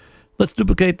 Let's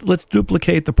duplicate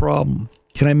the problem.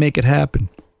 Can I make it happen?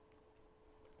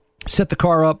 Set the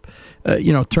car up,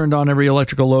 turned on every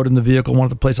electrical load in the vehicle, wanted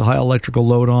to place a high electrical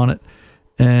load on it,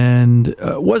 and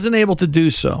wasn't able to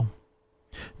do so.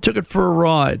 Took it for a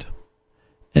ride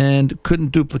and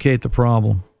couldn't duplicate the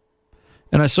problem.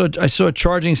 And I saw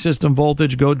charging system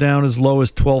voltage go down as low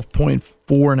as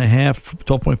 12.4 and a half,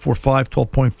 12.45,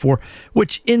 12.4,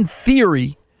 which in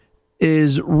theory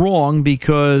is wrong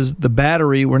because the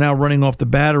battery, we're now running off the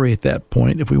battery at that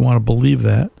point, if we want to believe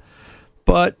that.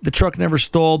 But the truck never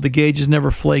stalled. The gauges never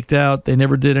flaked out. They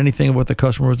never did anything of what the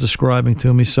customer was describing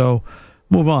to me. So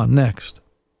move on. Next.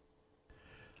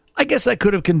 I guess I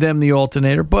could have condemned the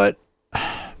alternator, but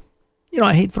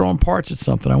I hate throwing parts at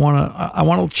something. I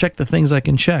want to check the things I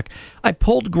can check. I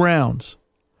pulled grounds.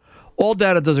 All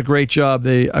Data does a great job.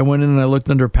 I went in and I looked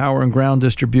under power and ground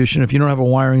distribution. If you don't have a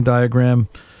wiring diagram,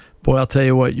 boy, I'll tell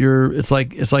you what, it's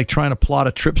like trying to plot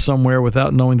a trip somewhere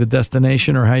without knowing the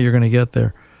destination or how you're going to get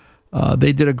there.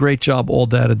 They did a great job, All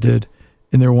Data did,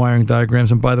 in their wiring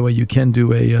diagrams. And by the way, you can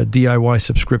do a DIY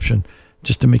subscription.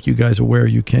 Just to make you guys aware,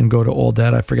 you can go to All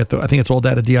Data. I think it's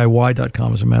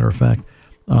alldatadiy.com, as a matter of fact.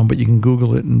 But you can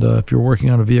Google it, and if you're working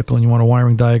on a vehicle and you want a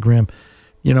wiring diagram,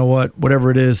 you know what?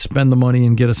 Whatever it is, spend the money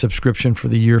and get a subscription for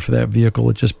the year for that vehicle.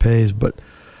 It just pays. But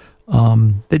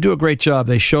they do a great job.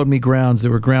 They showed me grounds.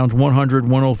 There were grounds 100,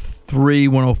 103,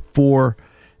 104,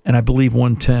 and I believe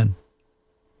 110.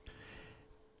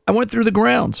 I went through the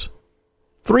grounds.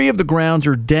 3 of the grounds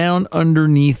are down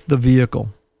underneath the vehicle,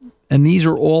 and these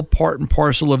are all part and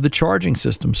parcel of the charging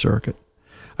system circuit.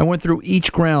 I went through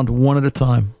each ground one at a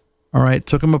time. All right,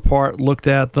 took them apart, looked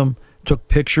at them, took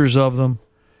pictures of them.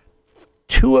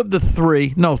 3 of the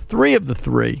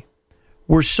 3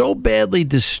 were so badly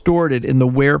distorted in the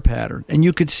wear pattern, and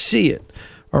you could see it.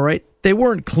 All right, they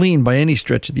weren't clean by any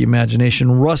stretch of the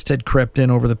imagination. Rust had crept in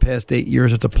over the past 8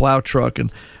 years. It's a plow truck, and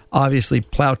obviously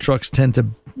plow trucks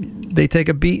they take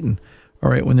a beating, all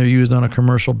right, when they're used on a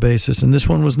commercial basis, and this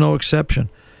one was no exception.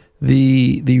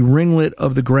 The ringlet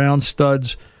of the ground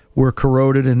studs were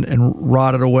corroded and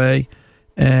rotted away.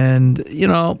 And,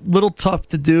 little tough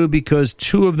to do because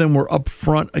 2 of them were up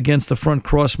front against the front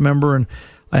cross member. And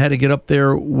I had to get up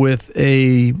there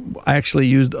I actually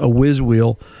used a whiz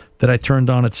wheel that I turned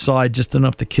on its side just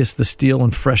enough to kiss the steel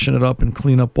and freshen it up and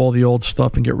clean up all the old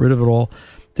stuff and get rid of it all.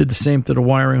 Did the same to the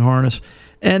wiring harness.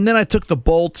 And then I took the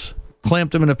bolts,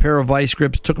 clamped them in a pair of vice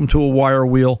grips, took them to a wire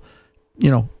wheel,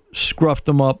 scruffed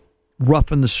them up,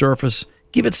 roughened the surface.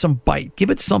 Give it some bite. Give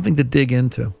it something to dig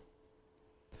into.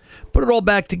 Put it all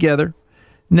back together.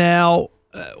 Now,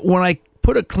 when I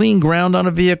put a clean ground on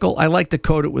a vehicle, I like to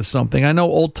coat it with something. I know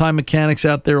old-time mechanics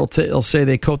out there will say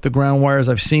they coat the ground wires.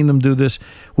 I've seen them do this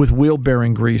with wheel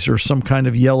bearing grease or some kind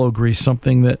of yellow grease,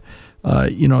 something that,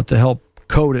 to help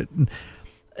coat it.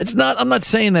 I'm not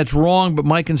saying that's wrong, but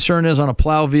my concern is on a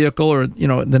plow vehicle or,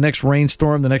 the next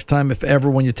rainstorm, the next time, if ever,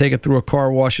 when you take it through a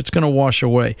car wash, it's going to wash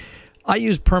away. I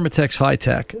use Permatex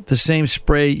High-Tack, the same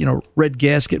spray, red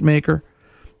gasket maker.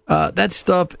 That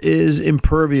stuff is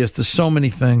impervious to so many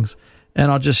things.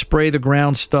 And I'll just spray the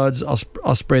ground studs.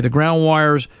 I'll spray the ground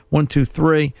wires, 1, 2,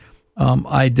 3.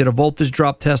 I did a voltage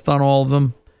drop test on all of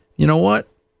them. You know what?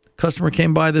 Customer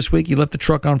came by this week. He left the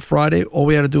truck on Friday. All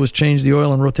we had to do was change the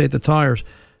oil and rotate the tires.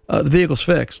 The vehicle's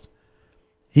fixed.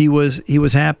 He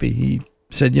was happy. He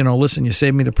said, listen, you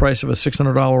saved me the price of a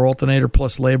 $600 alternator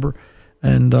plus labor.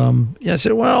 And I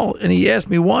said, well, and he asked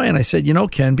me why. And I said,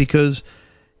 Ken, because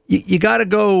you got to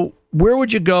go, where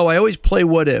would you go? I always play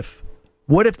what if.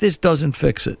 What if this doesn't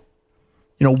fix it?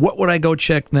 What would I go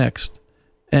check next?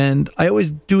 And I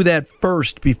always do that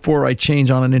first before I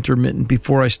change on an intermittent,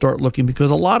 before I start looking,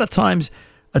 because a lot of times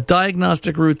a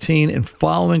diagnostic routine and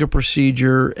following a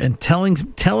procedure and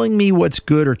telling me what's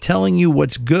good or telling you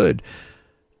what's good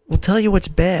will tell you what's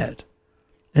bad.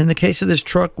 In the case of this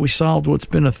truck, we solved what's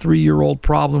been a 3-year-old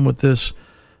problem with this,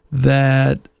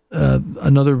 that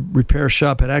another repair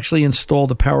shop had actually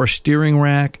installed a power steering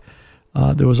rack.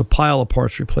 There was a pile of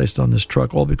parts replaced on this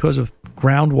truck, all because of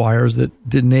ground wires that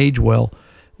didn't age well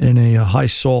in a high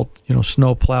salt,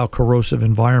 snow plow corrosive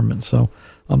environment. So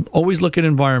always look at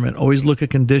environment, always look at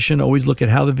condition, always look at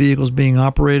how the vehicle is being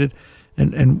operated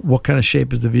and what kind of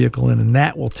shape is the vehicle in. And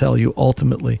that will tell you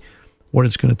ultimately what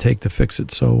it's going to take to fix it.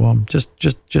 So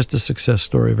just a success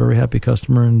story, a very happy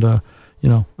customer, and a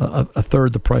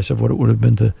third the price of what it would have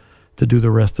been to do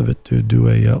the rest of it, to do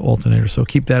a alternator. So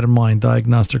keep that in mind.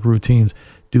 Diagnostic routines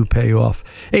do pay off.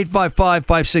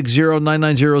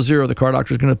 855-560-9900. The car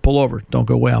doctor is going to pull over. Don't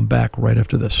go away. I'm back right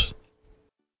after this.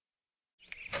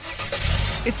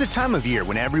 It's the time of year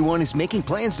when everyone is making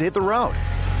plans to hit the road.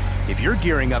 If you're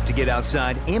gearing up to get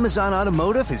outside, Amazon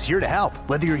Automotive is here to help.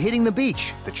 Whether you're hitting the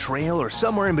beach, the trail, or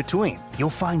somewhere in between, you'll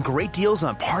find great deals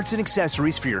on parts and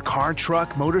accessories for your car,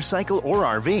 truck, motorcycle, or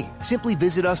RV. Simply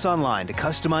visit us online to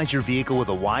customize your vehicle with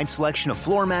a wide selection of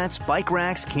floor mats, bike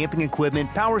racks, camping equipment,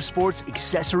 power sports,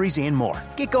 accessories, and more.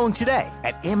 Get going today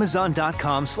at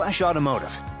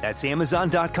Amazon.com/automotive. That's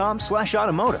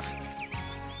Amazon.com/automotive.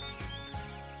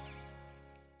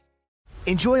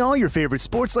 Enjoy all your favorite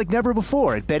sports like never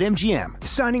before at BetMGM.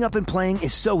 Signing up and playing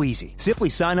is so easy. Simply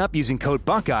sign up using code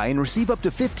Buckeye and receive up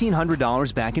to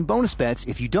 $1,500 back in bonus bets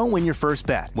if you don't win your first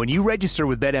bet. When you register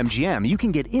with BetMGM, you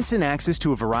can get instant access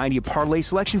to a variety of parlay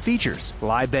selection features,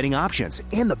 live betting options,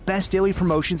 and the best daily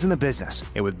promotions in the business.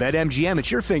 And with BetMGM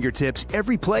at your fingertips,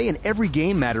 every play and every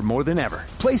game matter more than ever.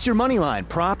 Place your moneyline,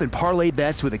 prop, and parlay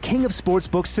bets with the king of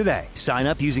sportsbooks today. Sign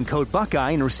up using code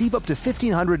Buckeye and receive up to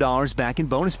 $1,500 back in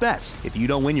bonus bets if you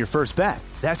don't win your first bet.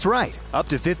 That's right, up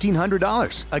to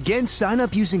 $1,500. Again, sign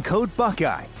up using code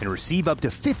Buckeye and receive up to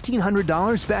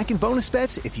 $1,500 back in bonus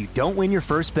bets if you don't win your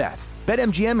first bet.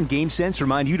 BetMGM and GameSense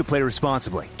remind you to play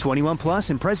responsibly. 21 plus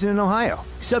and present in Ohio.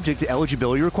 Subject to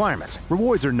eligibility requirements.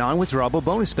 Rewards are non-withdrawable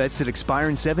bonus bets that expire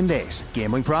in 7 days.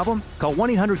 Gambling problem? Call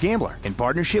 1-800-GAMBLER in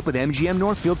partnership with MGM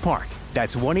Northfield Park.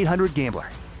 That's 1-800-GAMBLER.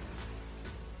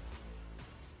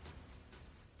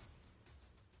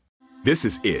 This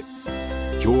is it.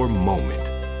 Your moment.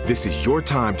 This is your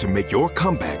time to make your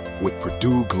comeback with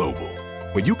Purdue Global.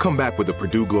 When you come back with a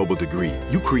Purdue Global degree,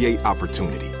 you create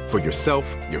opportunity for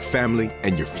yourself, your family,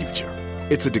 and your future.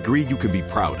 It's a degree you can be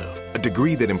proud of, a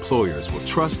degree that employers will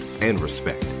trust and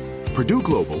respect. Purdue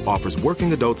Global offers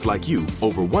working adults like you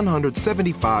over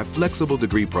 175 flexible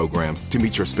degree programs to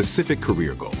meet your specific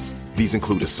career goals. These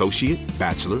include associate,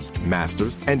 bachelor's,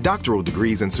 master's, and doctoral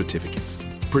degrees and certificates.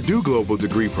 Purdue Global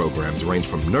degree programs range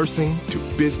from nursing to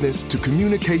business to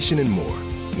communication and more.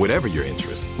 Whatever your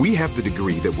interest, we have the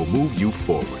degree that will move you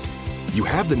forward. You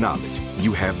have the knowledge,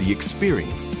 you have the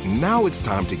experience. Now it's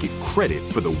time to get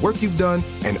credit for the work you've done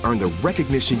and earn the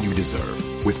recognition you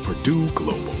deserve with Purdue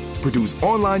Global, Purdue's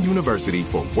online university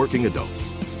for working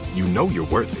adults. You know you're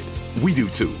worth it. We do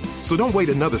too. So don't wait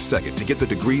another second to get the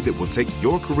degree that will take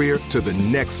your career to the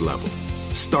next level.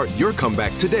 Start your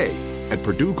comeback today at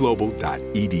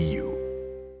purdueglobal.edu.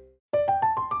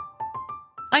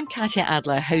 I'm Katya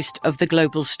Adler, host of The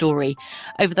Global Story.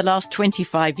 Over the last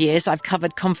 25 years, I've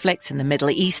covered conflicts in the Middle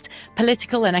East,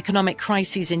 political and economic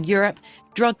crises in Europe,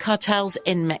 drug cartels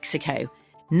in Mexico.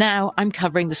 Now I'm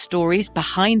covering the stories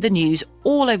behind the news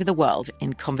all over the world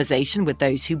in conversation with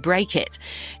those who break it.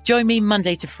 Join me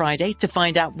Monday to Friday to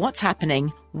find out what's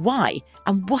happening, why,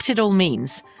 and what it all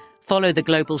means. Follow The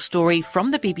Global Story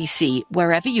from the BBC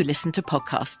wherever you listen to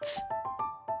podcasts.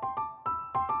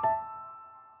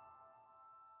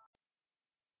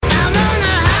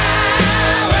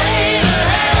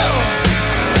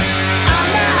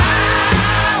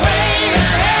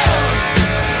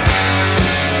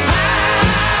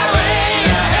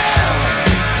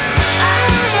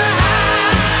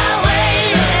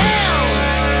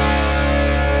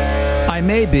 I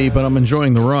may be, but I'm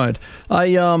enjoying the ride.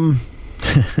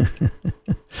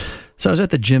 So I was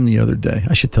at the gym the other day.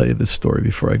 I should tell you this story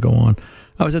before I go on.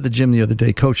 I was at the gym the other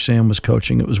day. Coach Sam was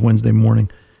coaching. It was Wednesday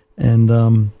morning.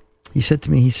 And he said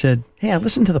to me, hey, I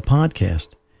listened to the podcast.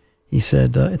 He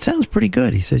said, it sounds pretty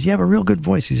good. He said, you have a real good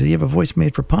voice. He said, you have a voice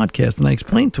made for podcast. And I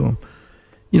explained to him,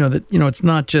 that, it's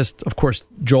not just, of course,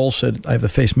 Joel said, I have the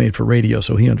face made for radio,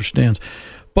 so he understands.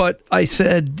 But I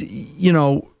said,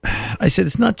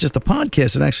 it's not just a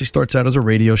podcast. It actually starts out as a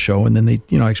radio show. And then they,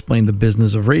 I explained the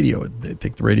business of radio. They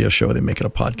take the radio show, they make it a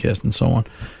podcast and so on.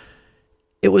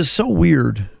 It was so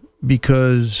weird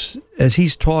because as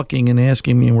he's talking and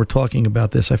asking me and we're talking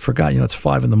about this, I forgot, it's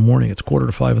 5 a.m. It's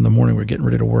 4:45 in the morning. We're getting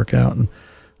ready to work out.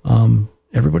 And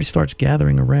everybody starts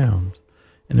gathering around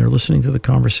and they're listening to the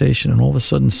conversation. And all of a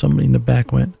sudden somebody in the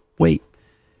back went, wait,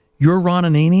 you're Ron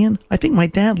Ananian? I think my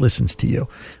dad listens to you.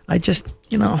 I just,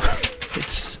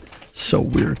 it's so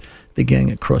weird. The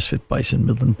gang at CrossFit Bison,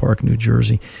 Midland Park, New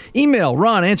Jersey. Email,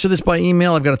 Ron, answer this by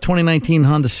email. I've got a 2019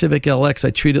 Honda Civic LX.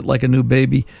 I treat it like a new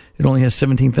baby. It only has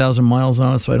 17,000 miles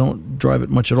on it, so I don't drive it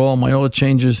much at all. My oil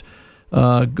changes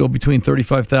go between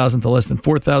 35,000 to less than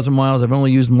 4,000 miles. I've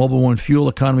only used Mobil 1 fuel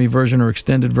economy version or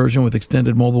extended version with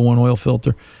extended Mobil 1 oil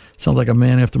filter. Sounds like a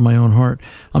man after my own heart.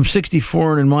 I'm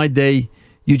 64, and in my day,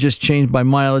 you just changed by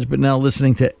mileage, but now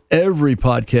listening to every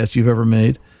podcast you've ever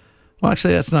made. Well,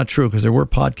 actually, that's not true because there were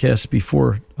podcasts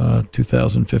before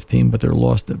 2015, but they're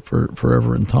lost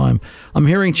forever in time. I'm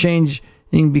hearing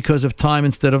changing because of time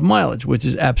instead of mileage, which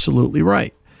is absolutely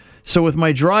right. So with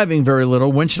my driving very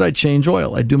little, when should I change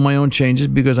oil? I do my own changes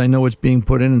because I know it's being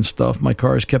put in and stuff. My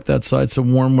car is kept outside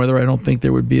some warm weather. I don't think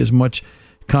there would be as much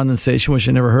condensation, which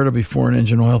I never heard of before in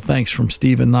engine oil. Thanks, from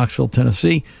Steve in Knoxville,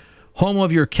 Tennessee. Home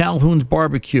of your Calhoun's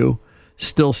barbecue.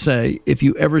 Still say, if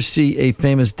you ever see a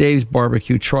Famous Dave's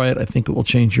barbecue, try it. I think it will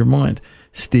change your mind.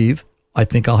 Steve, I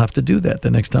think I'll have to do that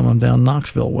the next time I'm down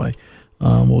Knoxville way.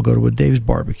 We'll go to a Dave's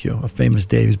barbecue, a Famous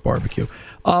Dave's barbecue.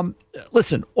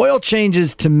 Listen, oil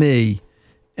changes to me,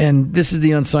 and this is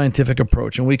the unscientific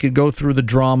approach, and we could go through the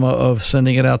drama of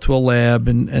sending it out to a lab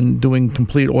and doing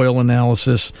complete oil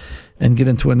analysis and get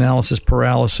into analysis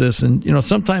paralysis. And,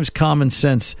 sometimes common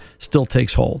sense still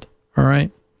takes hold, all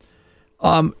right?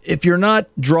 If you're not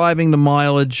driving the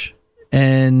mileage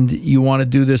and you want to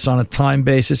do this on a time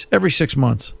basis, every 6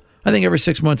 months. I think every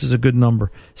 6 months is a good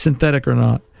number, synthetic or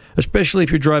not, especially if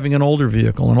you're driving an older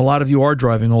vehicle. And a lot of you are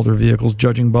driving older vehicles,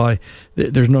 judging by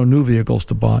there's no new vehicles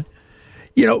to buy.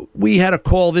 We had a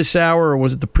call this hour, or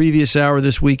was it the previous hour,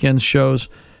 this weekend's shows,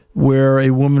 where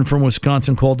a woman from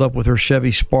Wisconsin called up with her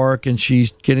Chevy Spark, and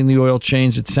she's getting the oil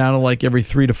changed. It sounded like every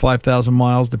 3,000 to 5,000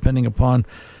 miles, depending upon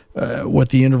what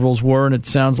the intervals were, and it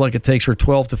sounds like it takes her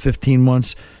 12 to 15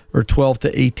 months or 12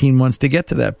 to 18 months to get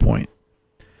to that point.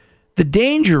 The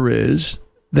danger is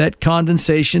that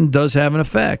condensation does have an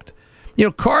effect.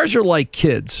 Cars are like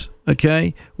kids,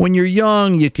 okay? When you're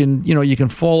young, you can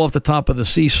fall off the top of the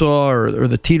seesaw or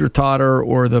the teeter-totter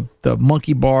or the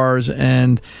monkey bars,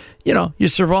 and you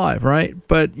survive, right?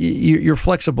 But you're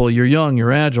flexible, you're young,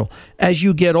 you're agile. As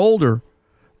you get older,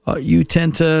 you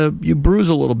bruise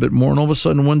a little bit more, and all of a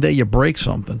sudden one day you break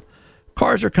something.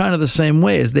 Cars are kind of the same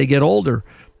way. As they get older,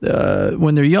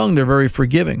 when they're young, they're very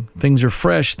forgiving. Things are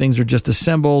fresh. Things are just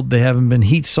assembled. They haven't been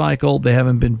heat cycled. They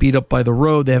haven't been beat up by the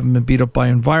road. They haven't been beat up by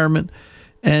environment,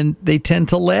 and they tend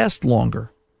to last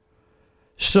longer.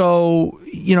 So,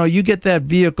 you get that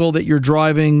vehicle that you're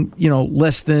driving,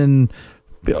 less than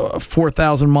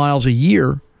 4,000 miles a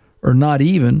year, or not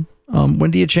even.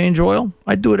 When do you change oil?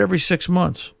 I do it every 6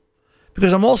 months.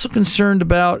 Because I'm also concerned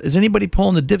about, is anybody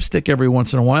pulling the dipstick every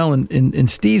once in a while? And in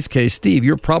Steve's case, Steve,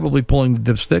 you're probably pulling the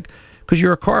dipstick because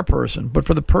you're a car person. But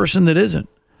for the person that isn't,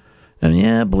 and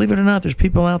yeah, believe it or not, there's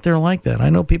people out there like that. I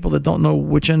know people that don't know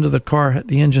which end of the car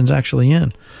the engine's actually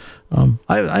in.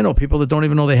 I know people that don't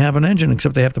even know they have an engine,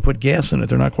 except they have to put gas in it.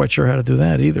 They're not quite sure how to do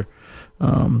that either.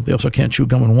 They also can't chew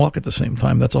gum and walk at the same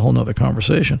time. That's a whole nother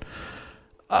conversation.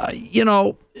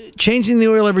 Changing the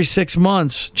oil every 6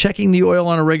 months, checking the oil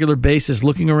on a regular basis,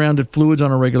 looking around at fluids on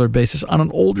a regular basis on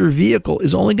an older vehicle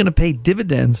is only going to pay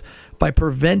dividends by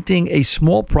preventing a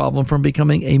small problem from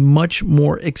becoming a much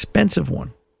more expensive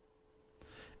one.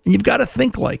 And you've got to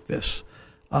think like this.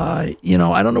 I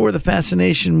don't know where the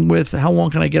fascination with how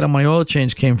long can I get on my oil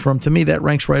change came from. To me, that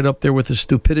ranks right up there with the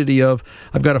stupidity of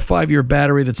I've got a 5-year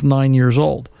battery that's 9 years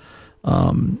old.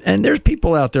 And there's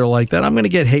people out there like that. I'm going to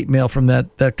get hate mail from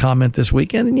that comment this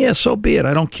weekend. And yeah, so be it.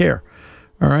 I don't care.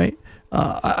 All right.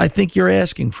 I think you're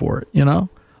asking for it.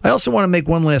 I also want to make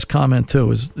one last comment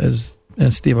too,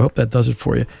 and Steve, I hope that does it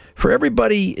for you. For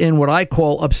everybody in what I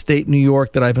call upstate New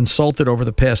York that I've insulted over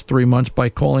the past 3 months by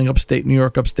calling upstate New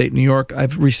York,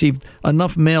 I've received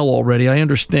enough mail already. I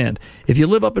understand. If you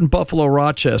live up in Buffalo,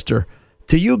 Rochester,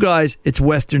 to you guys, it's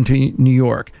Western New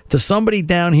York. To somebody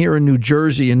down here in New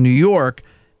Jersey and New York,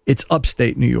 it's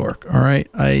upstate New York. All right,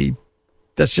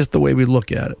 that's just the way we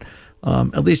look at it.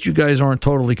 At least you guys aren't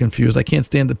totally confused. I can't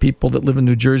stand the people that live in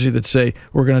New Jersey that say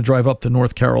we're going to drive up to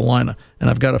North Carolina, and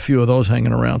I've got a few of those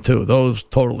hanging around too. Those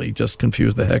totally just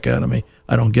confuse the heck out of me.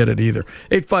 I don't get it either.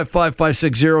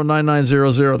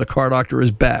 855-560-9900. The Car Doctor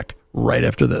is back right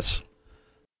after this.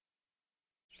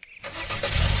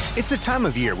 It's the time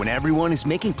of year when everyone is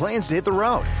making plans to hit the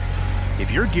road. If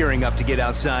you're gearing up to get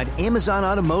outside, Amazon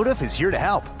Automotive is here to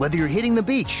help. Whether you're hitting the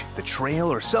beach, the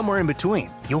trail, or somewhere in between,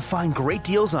 you'll find great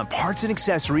deals on parts and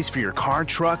accessories for your car,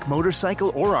 truck,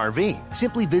 motorcycle, or RV.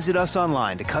 Simply visit us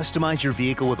online to customize your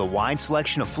vehicle with a wide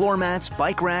selection of floor mats,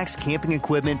 bike racks, camping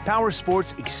equipment, power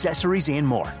sports, accessories, and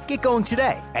more. Get going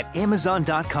today at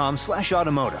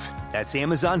Amazon.com/automotive. That's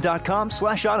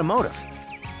Amazon.com/automotive.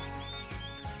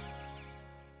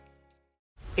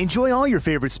 Enjoy all your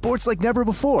favorite sports like never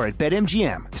before at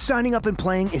BetMGM. Signing up and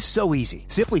playing is so easy.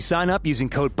 Simply sign up using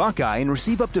code Buckeye and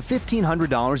receive up to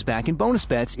 $1,500 back in bonus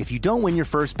bets if you don't win your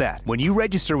first bet. When you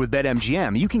register with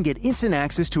BetMGM, you can get instant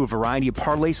access to a variety of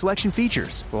parlay selection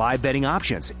features, live betting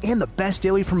options, and the best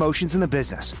daily promotions in the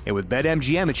business. And with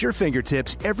BetMGM at your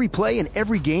fingertips, every play and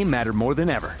every game matter more than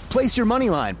ever. Place your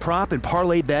moneyline, prop, and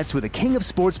parlay bets with the king of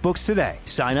sportsbooks today.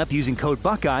 Sign up using code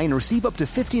Buckeye and receive up to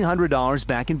 $1,500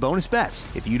 back in bonus bets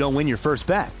if you don't win your first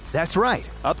bet. That's right,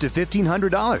 up to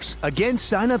 $1,500. Again,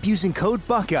 sign up using code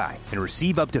Buckeye and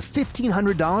receive up to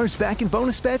 $1,500 back in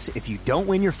bonus bets if you don't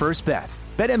win your first bet.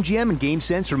 BetMGM and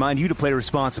GameSense remind you to play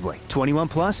responsibly. 21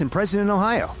 plus and present in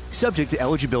Ohio. Subject to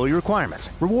eligibility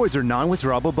requirements. Rewards are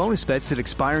non-withdrawable bonus bets that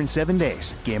expire in 7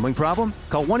 days. Gambling problem?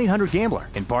 Call 1-800-GAMBLER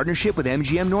in partnership with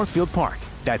MGM Northfield Park.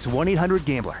 That's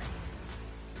 1-800-GAMBLER.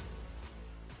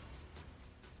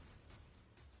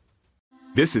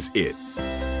 This is it.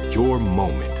 Your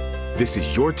moment. This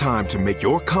is your time to make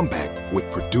your comeback with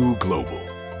Purdue Global.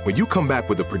 When you come back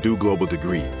with a Purdue Global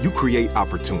degree, you create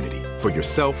opportunity for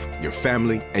yourself, your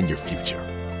family, and your future.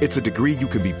 It's a degree you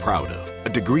can be proud of, a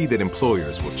degree that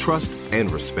employers will trust and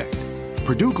respect.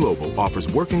 Purdue Global offers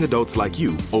working adults like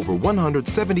you over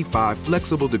 175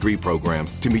 flexible degree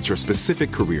programs to meet your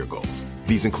specific career goals.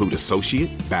 These include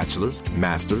associate, bachelor's,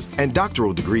 master's, and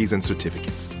doctoral degrees and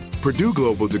certificates. Purdue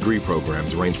Global degree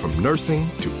programs range from nursing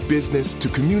to business to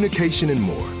communication and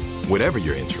more. Whatever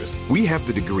your interest, we have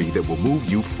the degree that will move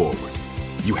you forward.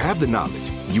 You have the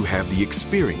knowledge, you have the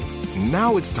experience.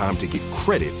 Now it's time to get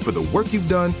credit for the work you've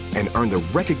done and earn the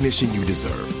recognition you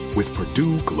deserve with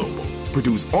Purdue Global,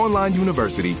 Purdue's online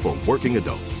university for working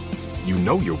adults. You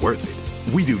know you're worth it.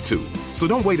 We do too. So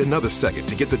don't wait another second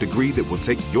to get the degree that will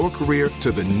take your career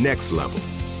to the next level.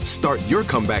 Start your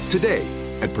comeback today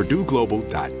at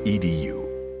purdueglobal.edu.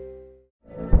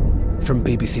 From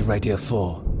BBC Radio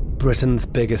 4, Britain's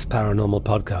biggest paranormal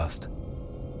podcast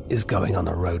is going on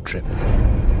a road trip.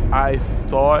 I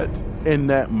thought in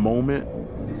that moment,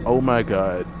 oh my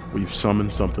God, we've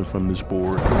summoned something from this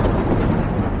board.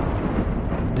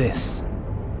 This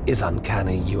is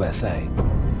Uncanny USA.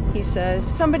 He says,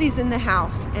 somebody's in the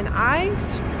house, and I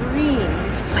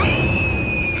screamed.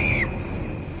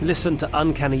 Listen to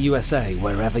Uncanny USA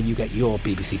wherever you get your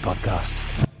BBC podcasts,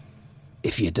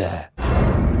 if you dare.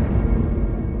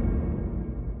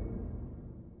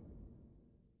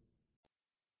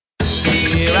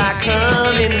 Here I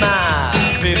come in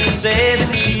my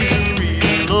 57, she's a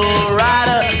real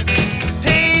lowrider,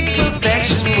 pink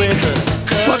perfection with a...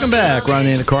 Welcome back, Ron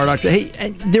and the Car Doctor. Hey,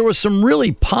 there was some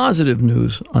really positive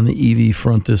news on the EV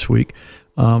front this week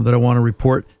that I want to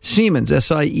report. Siemens,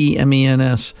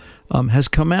 S-I-E-M-E-N-S, has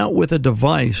come out with a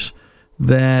device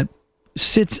that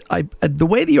sits, the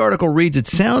way the article reads, it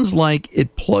sounds like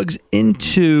it plugs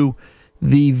into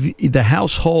the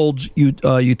household's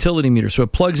utility meter. So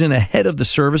it plugs in ahead of the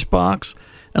service box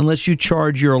and lets you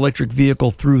charge your electric vehicle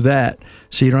through that.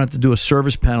 So you don't have to do a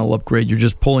service panel upgrade. You're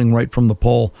just pulling right from the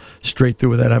pole straight through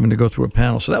without having to go through a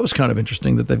panel. So that was kind of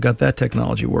interesting that they've got that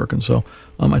technology working. So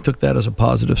I took that as a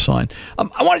positive sign.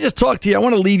 I want to just talk to you. I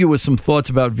want to leave you with some thoughts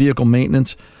about vehicle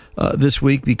maintenance this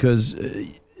week because,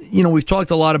 we've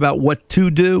talked a lot about what to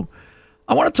do.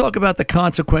 I want to talk about the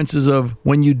consequences of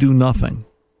when you do nothing.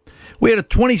 We had a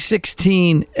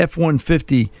 2016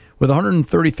 F-150 with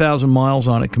 130,000 miles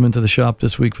on it come into the shop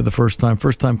this week for the first time.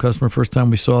 First-time customer, first time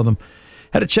we saw them.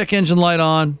 Had a check engine light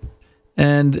on,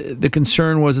 and the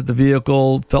concern was that the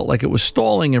vehicle felt like it was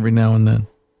stalling every now and then.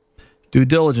 Due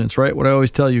diligence, right? What I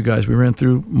always tell you guys. We ran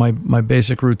through my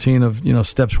basic routine of,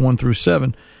 steps 1 through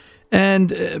 7.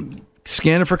 And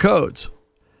scanning for codes.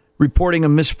 Reporting a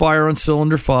misfire on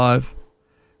cylinder 5.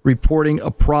 Reporting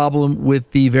a problem with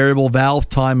the variable valve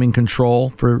timing control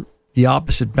for the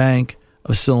opposite bank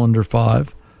of cylinder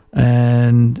 5.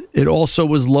 And it also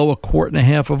was low 1.5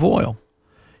 quarts of oil,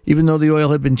 even though the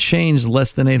oil had been changed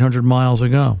less than 800 miles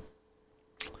ago.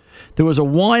 There was a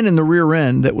whine in the rear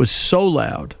end that was so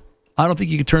loud, I don't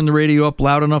think you could turn the radio up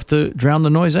loud enough to drown the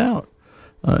noise out,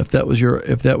 if that was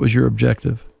your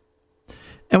objective.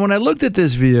 And when I looked at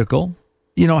this vehicle,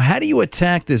 how do you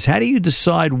attack this? How do you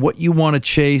decide what you want to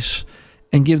chase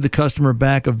and give the customer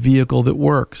back a vehicle that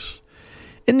works?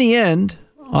 In the end,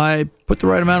 I put the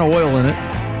right amount of oil in it.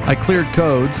 I cleared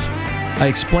codes. I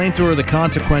explained to her the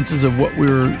consequences of what we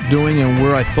were doing and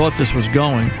where I thought this was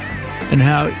going, and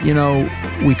how,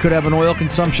 we could have an oil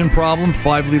consumption problem.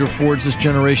 5-liter Fords this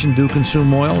generation do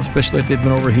consume oil, especially if they've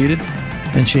been overheated,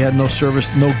 and she had no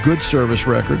good service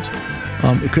records.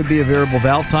 It could be a variable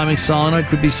valve timing solenoid,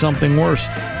 could be something worse.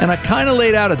 And I kind of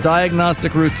laid out a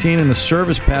diagnostic routine and a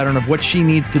service pattern of what she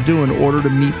needs to do in order to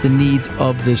meet the needs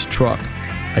of this truck.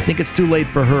 I think it's too late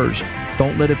for hers.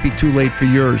 Don't let it be too late for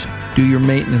yours. Do your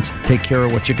maintenance. Take care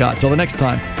of what you got. Till the next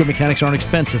time, good mechanics aren't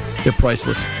expensive. They're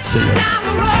priceless. See you later.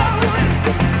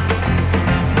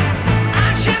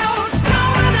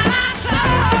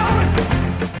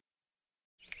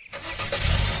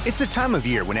 It's the time of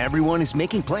year when everyone is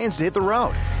making plans to hit the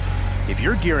road. If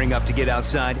you're gearing up to get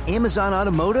outside, Amazon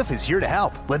Automotive is here to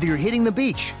help. Whether you're hitting the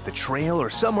beach, the trail, or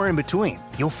somewhere in between,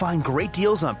 you'll find great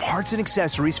deals on parts and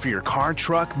accessories for your car,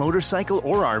 truck, motorcycle,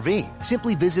 or RV.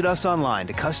 Simply visit us online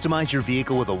to customize your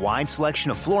vehicle with a wide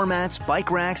selection of floor mats, bike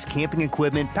racks, camping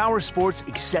equipment, power sports,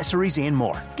 accessories, and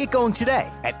more. Get going today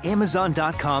at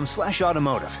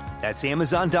Amazon.com/automotive. That's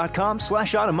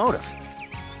Amazon.com/automotive.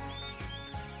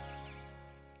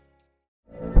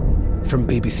 From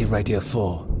BBC Radio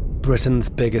 4, Britain's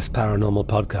biggest paranormal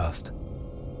podcast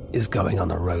is going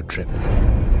on a road trip.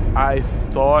 I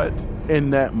thought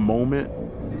in that moment,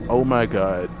 oh my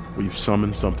God, we've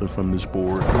summoned something from this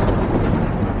board.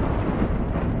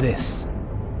 This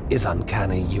is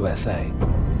Uncanny USA.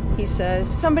 He says,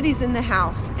 somebody's in the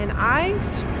house, and I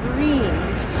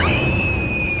screamed.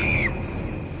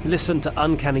 Listen to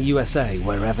Uncanny USA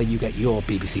wherever you get your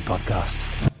BBC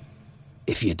podcasts,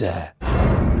 if you dare.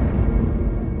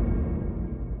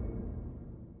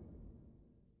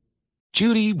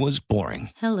 Judy was boring.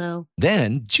 Hello.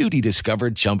 Then Judy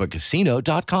discovered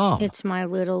ChumbaCasino.com. It's my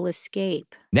little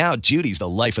escape. Now Judy's the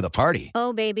life of the party.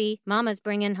 Oh, baby, mama's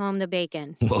bringing home the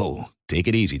bacon. Whoa, take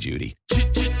it easy, Judy.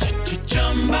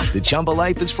 The Chumba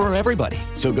life is for everybody.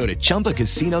 So go to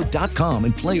ChumbaCasino.com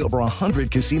and play over 100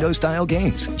 casino-style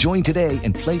games. Join today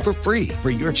and play for free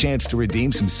for your chance to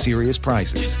redeem some serious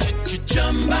prizes.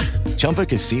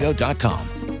 ChumbaCasino.com.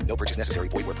 No purchase necessary.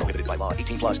 Void where prohibited by law.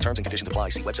 18+ terms and conditions apply.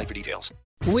 See website for details.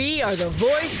 We are the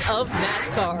voice of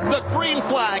NASCAR. The green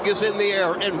flag is in the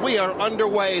air, and we are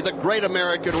underway. The great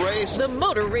American race. The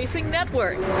Motor Racing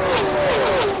Network.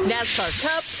 NASCAR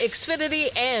Cup, Xfinity,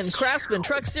 and Craftsman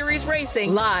Truck Series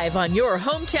Racing live on your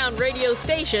hometown radio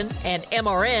station and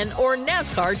MRN or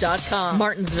NASCAR.com.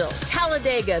 Martinsville,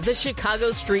 Talladega, the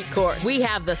Chicago Street Course. We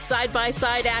have the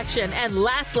side-by-side action and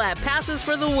last lap passes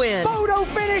for the win. Photo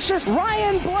finishes.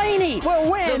 Ryan Blaney will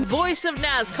win. The voice of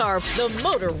NASCAR, the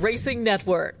Motor Racing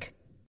Network.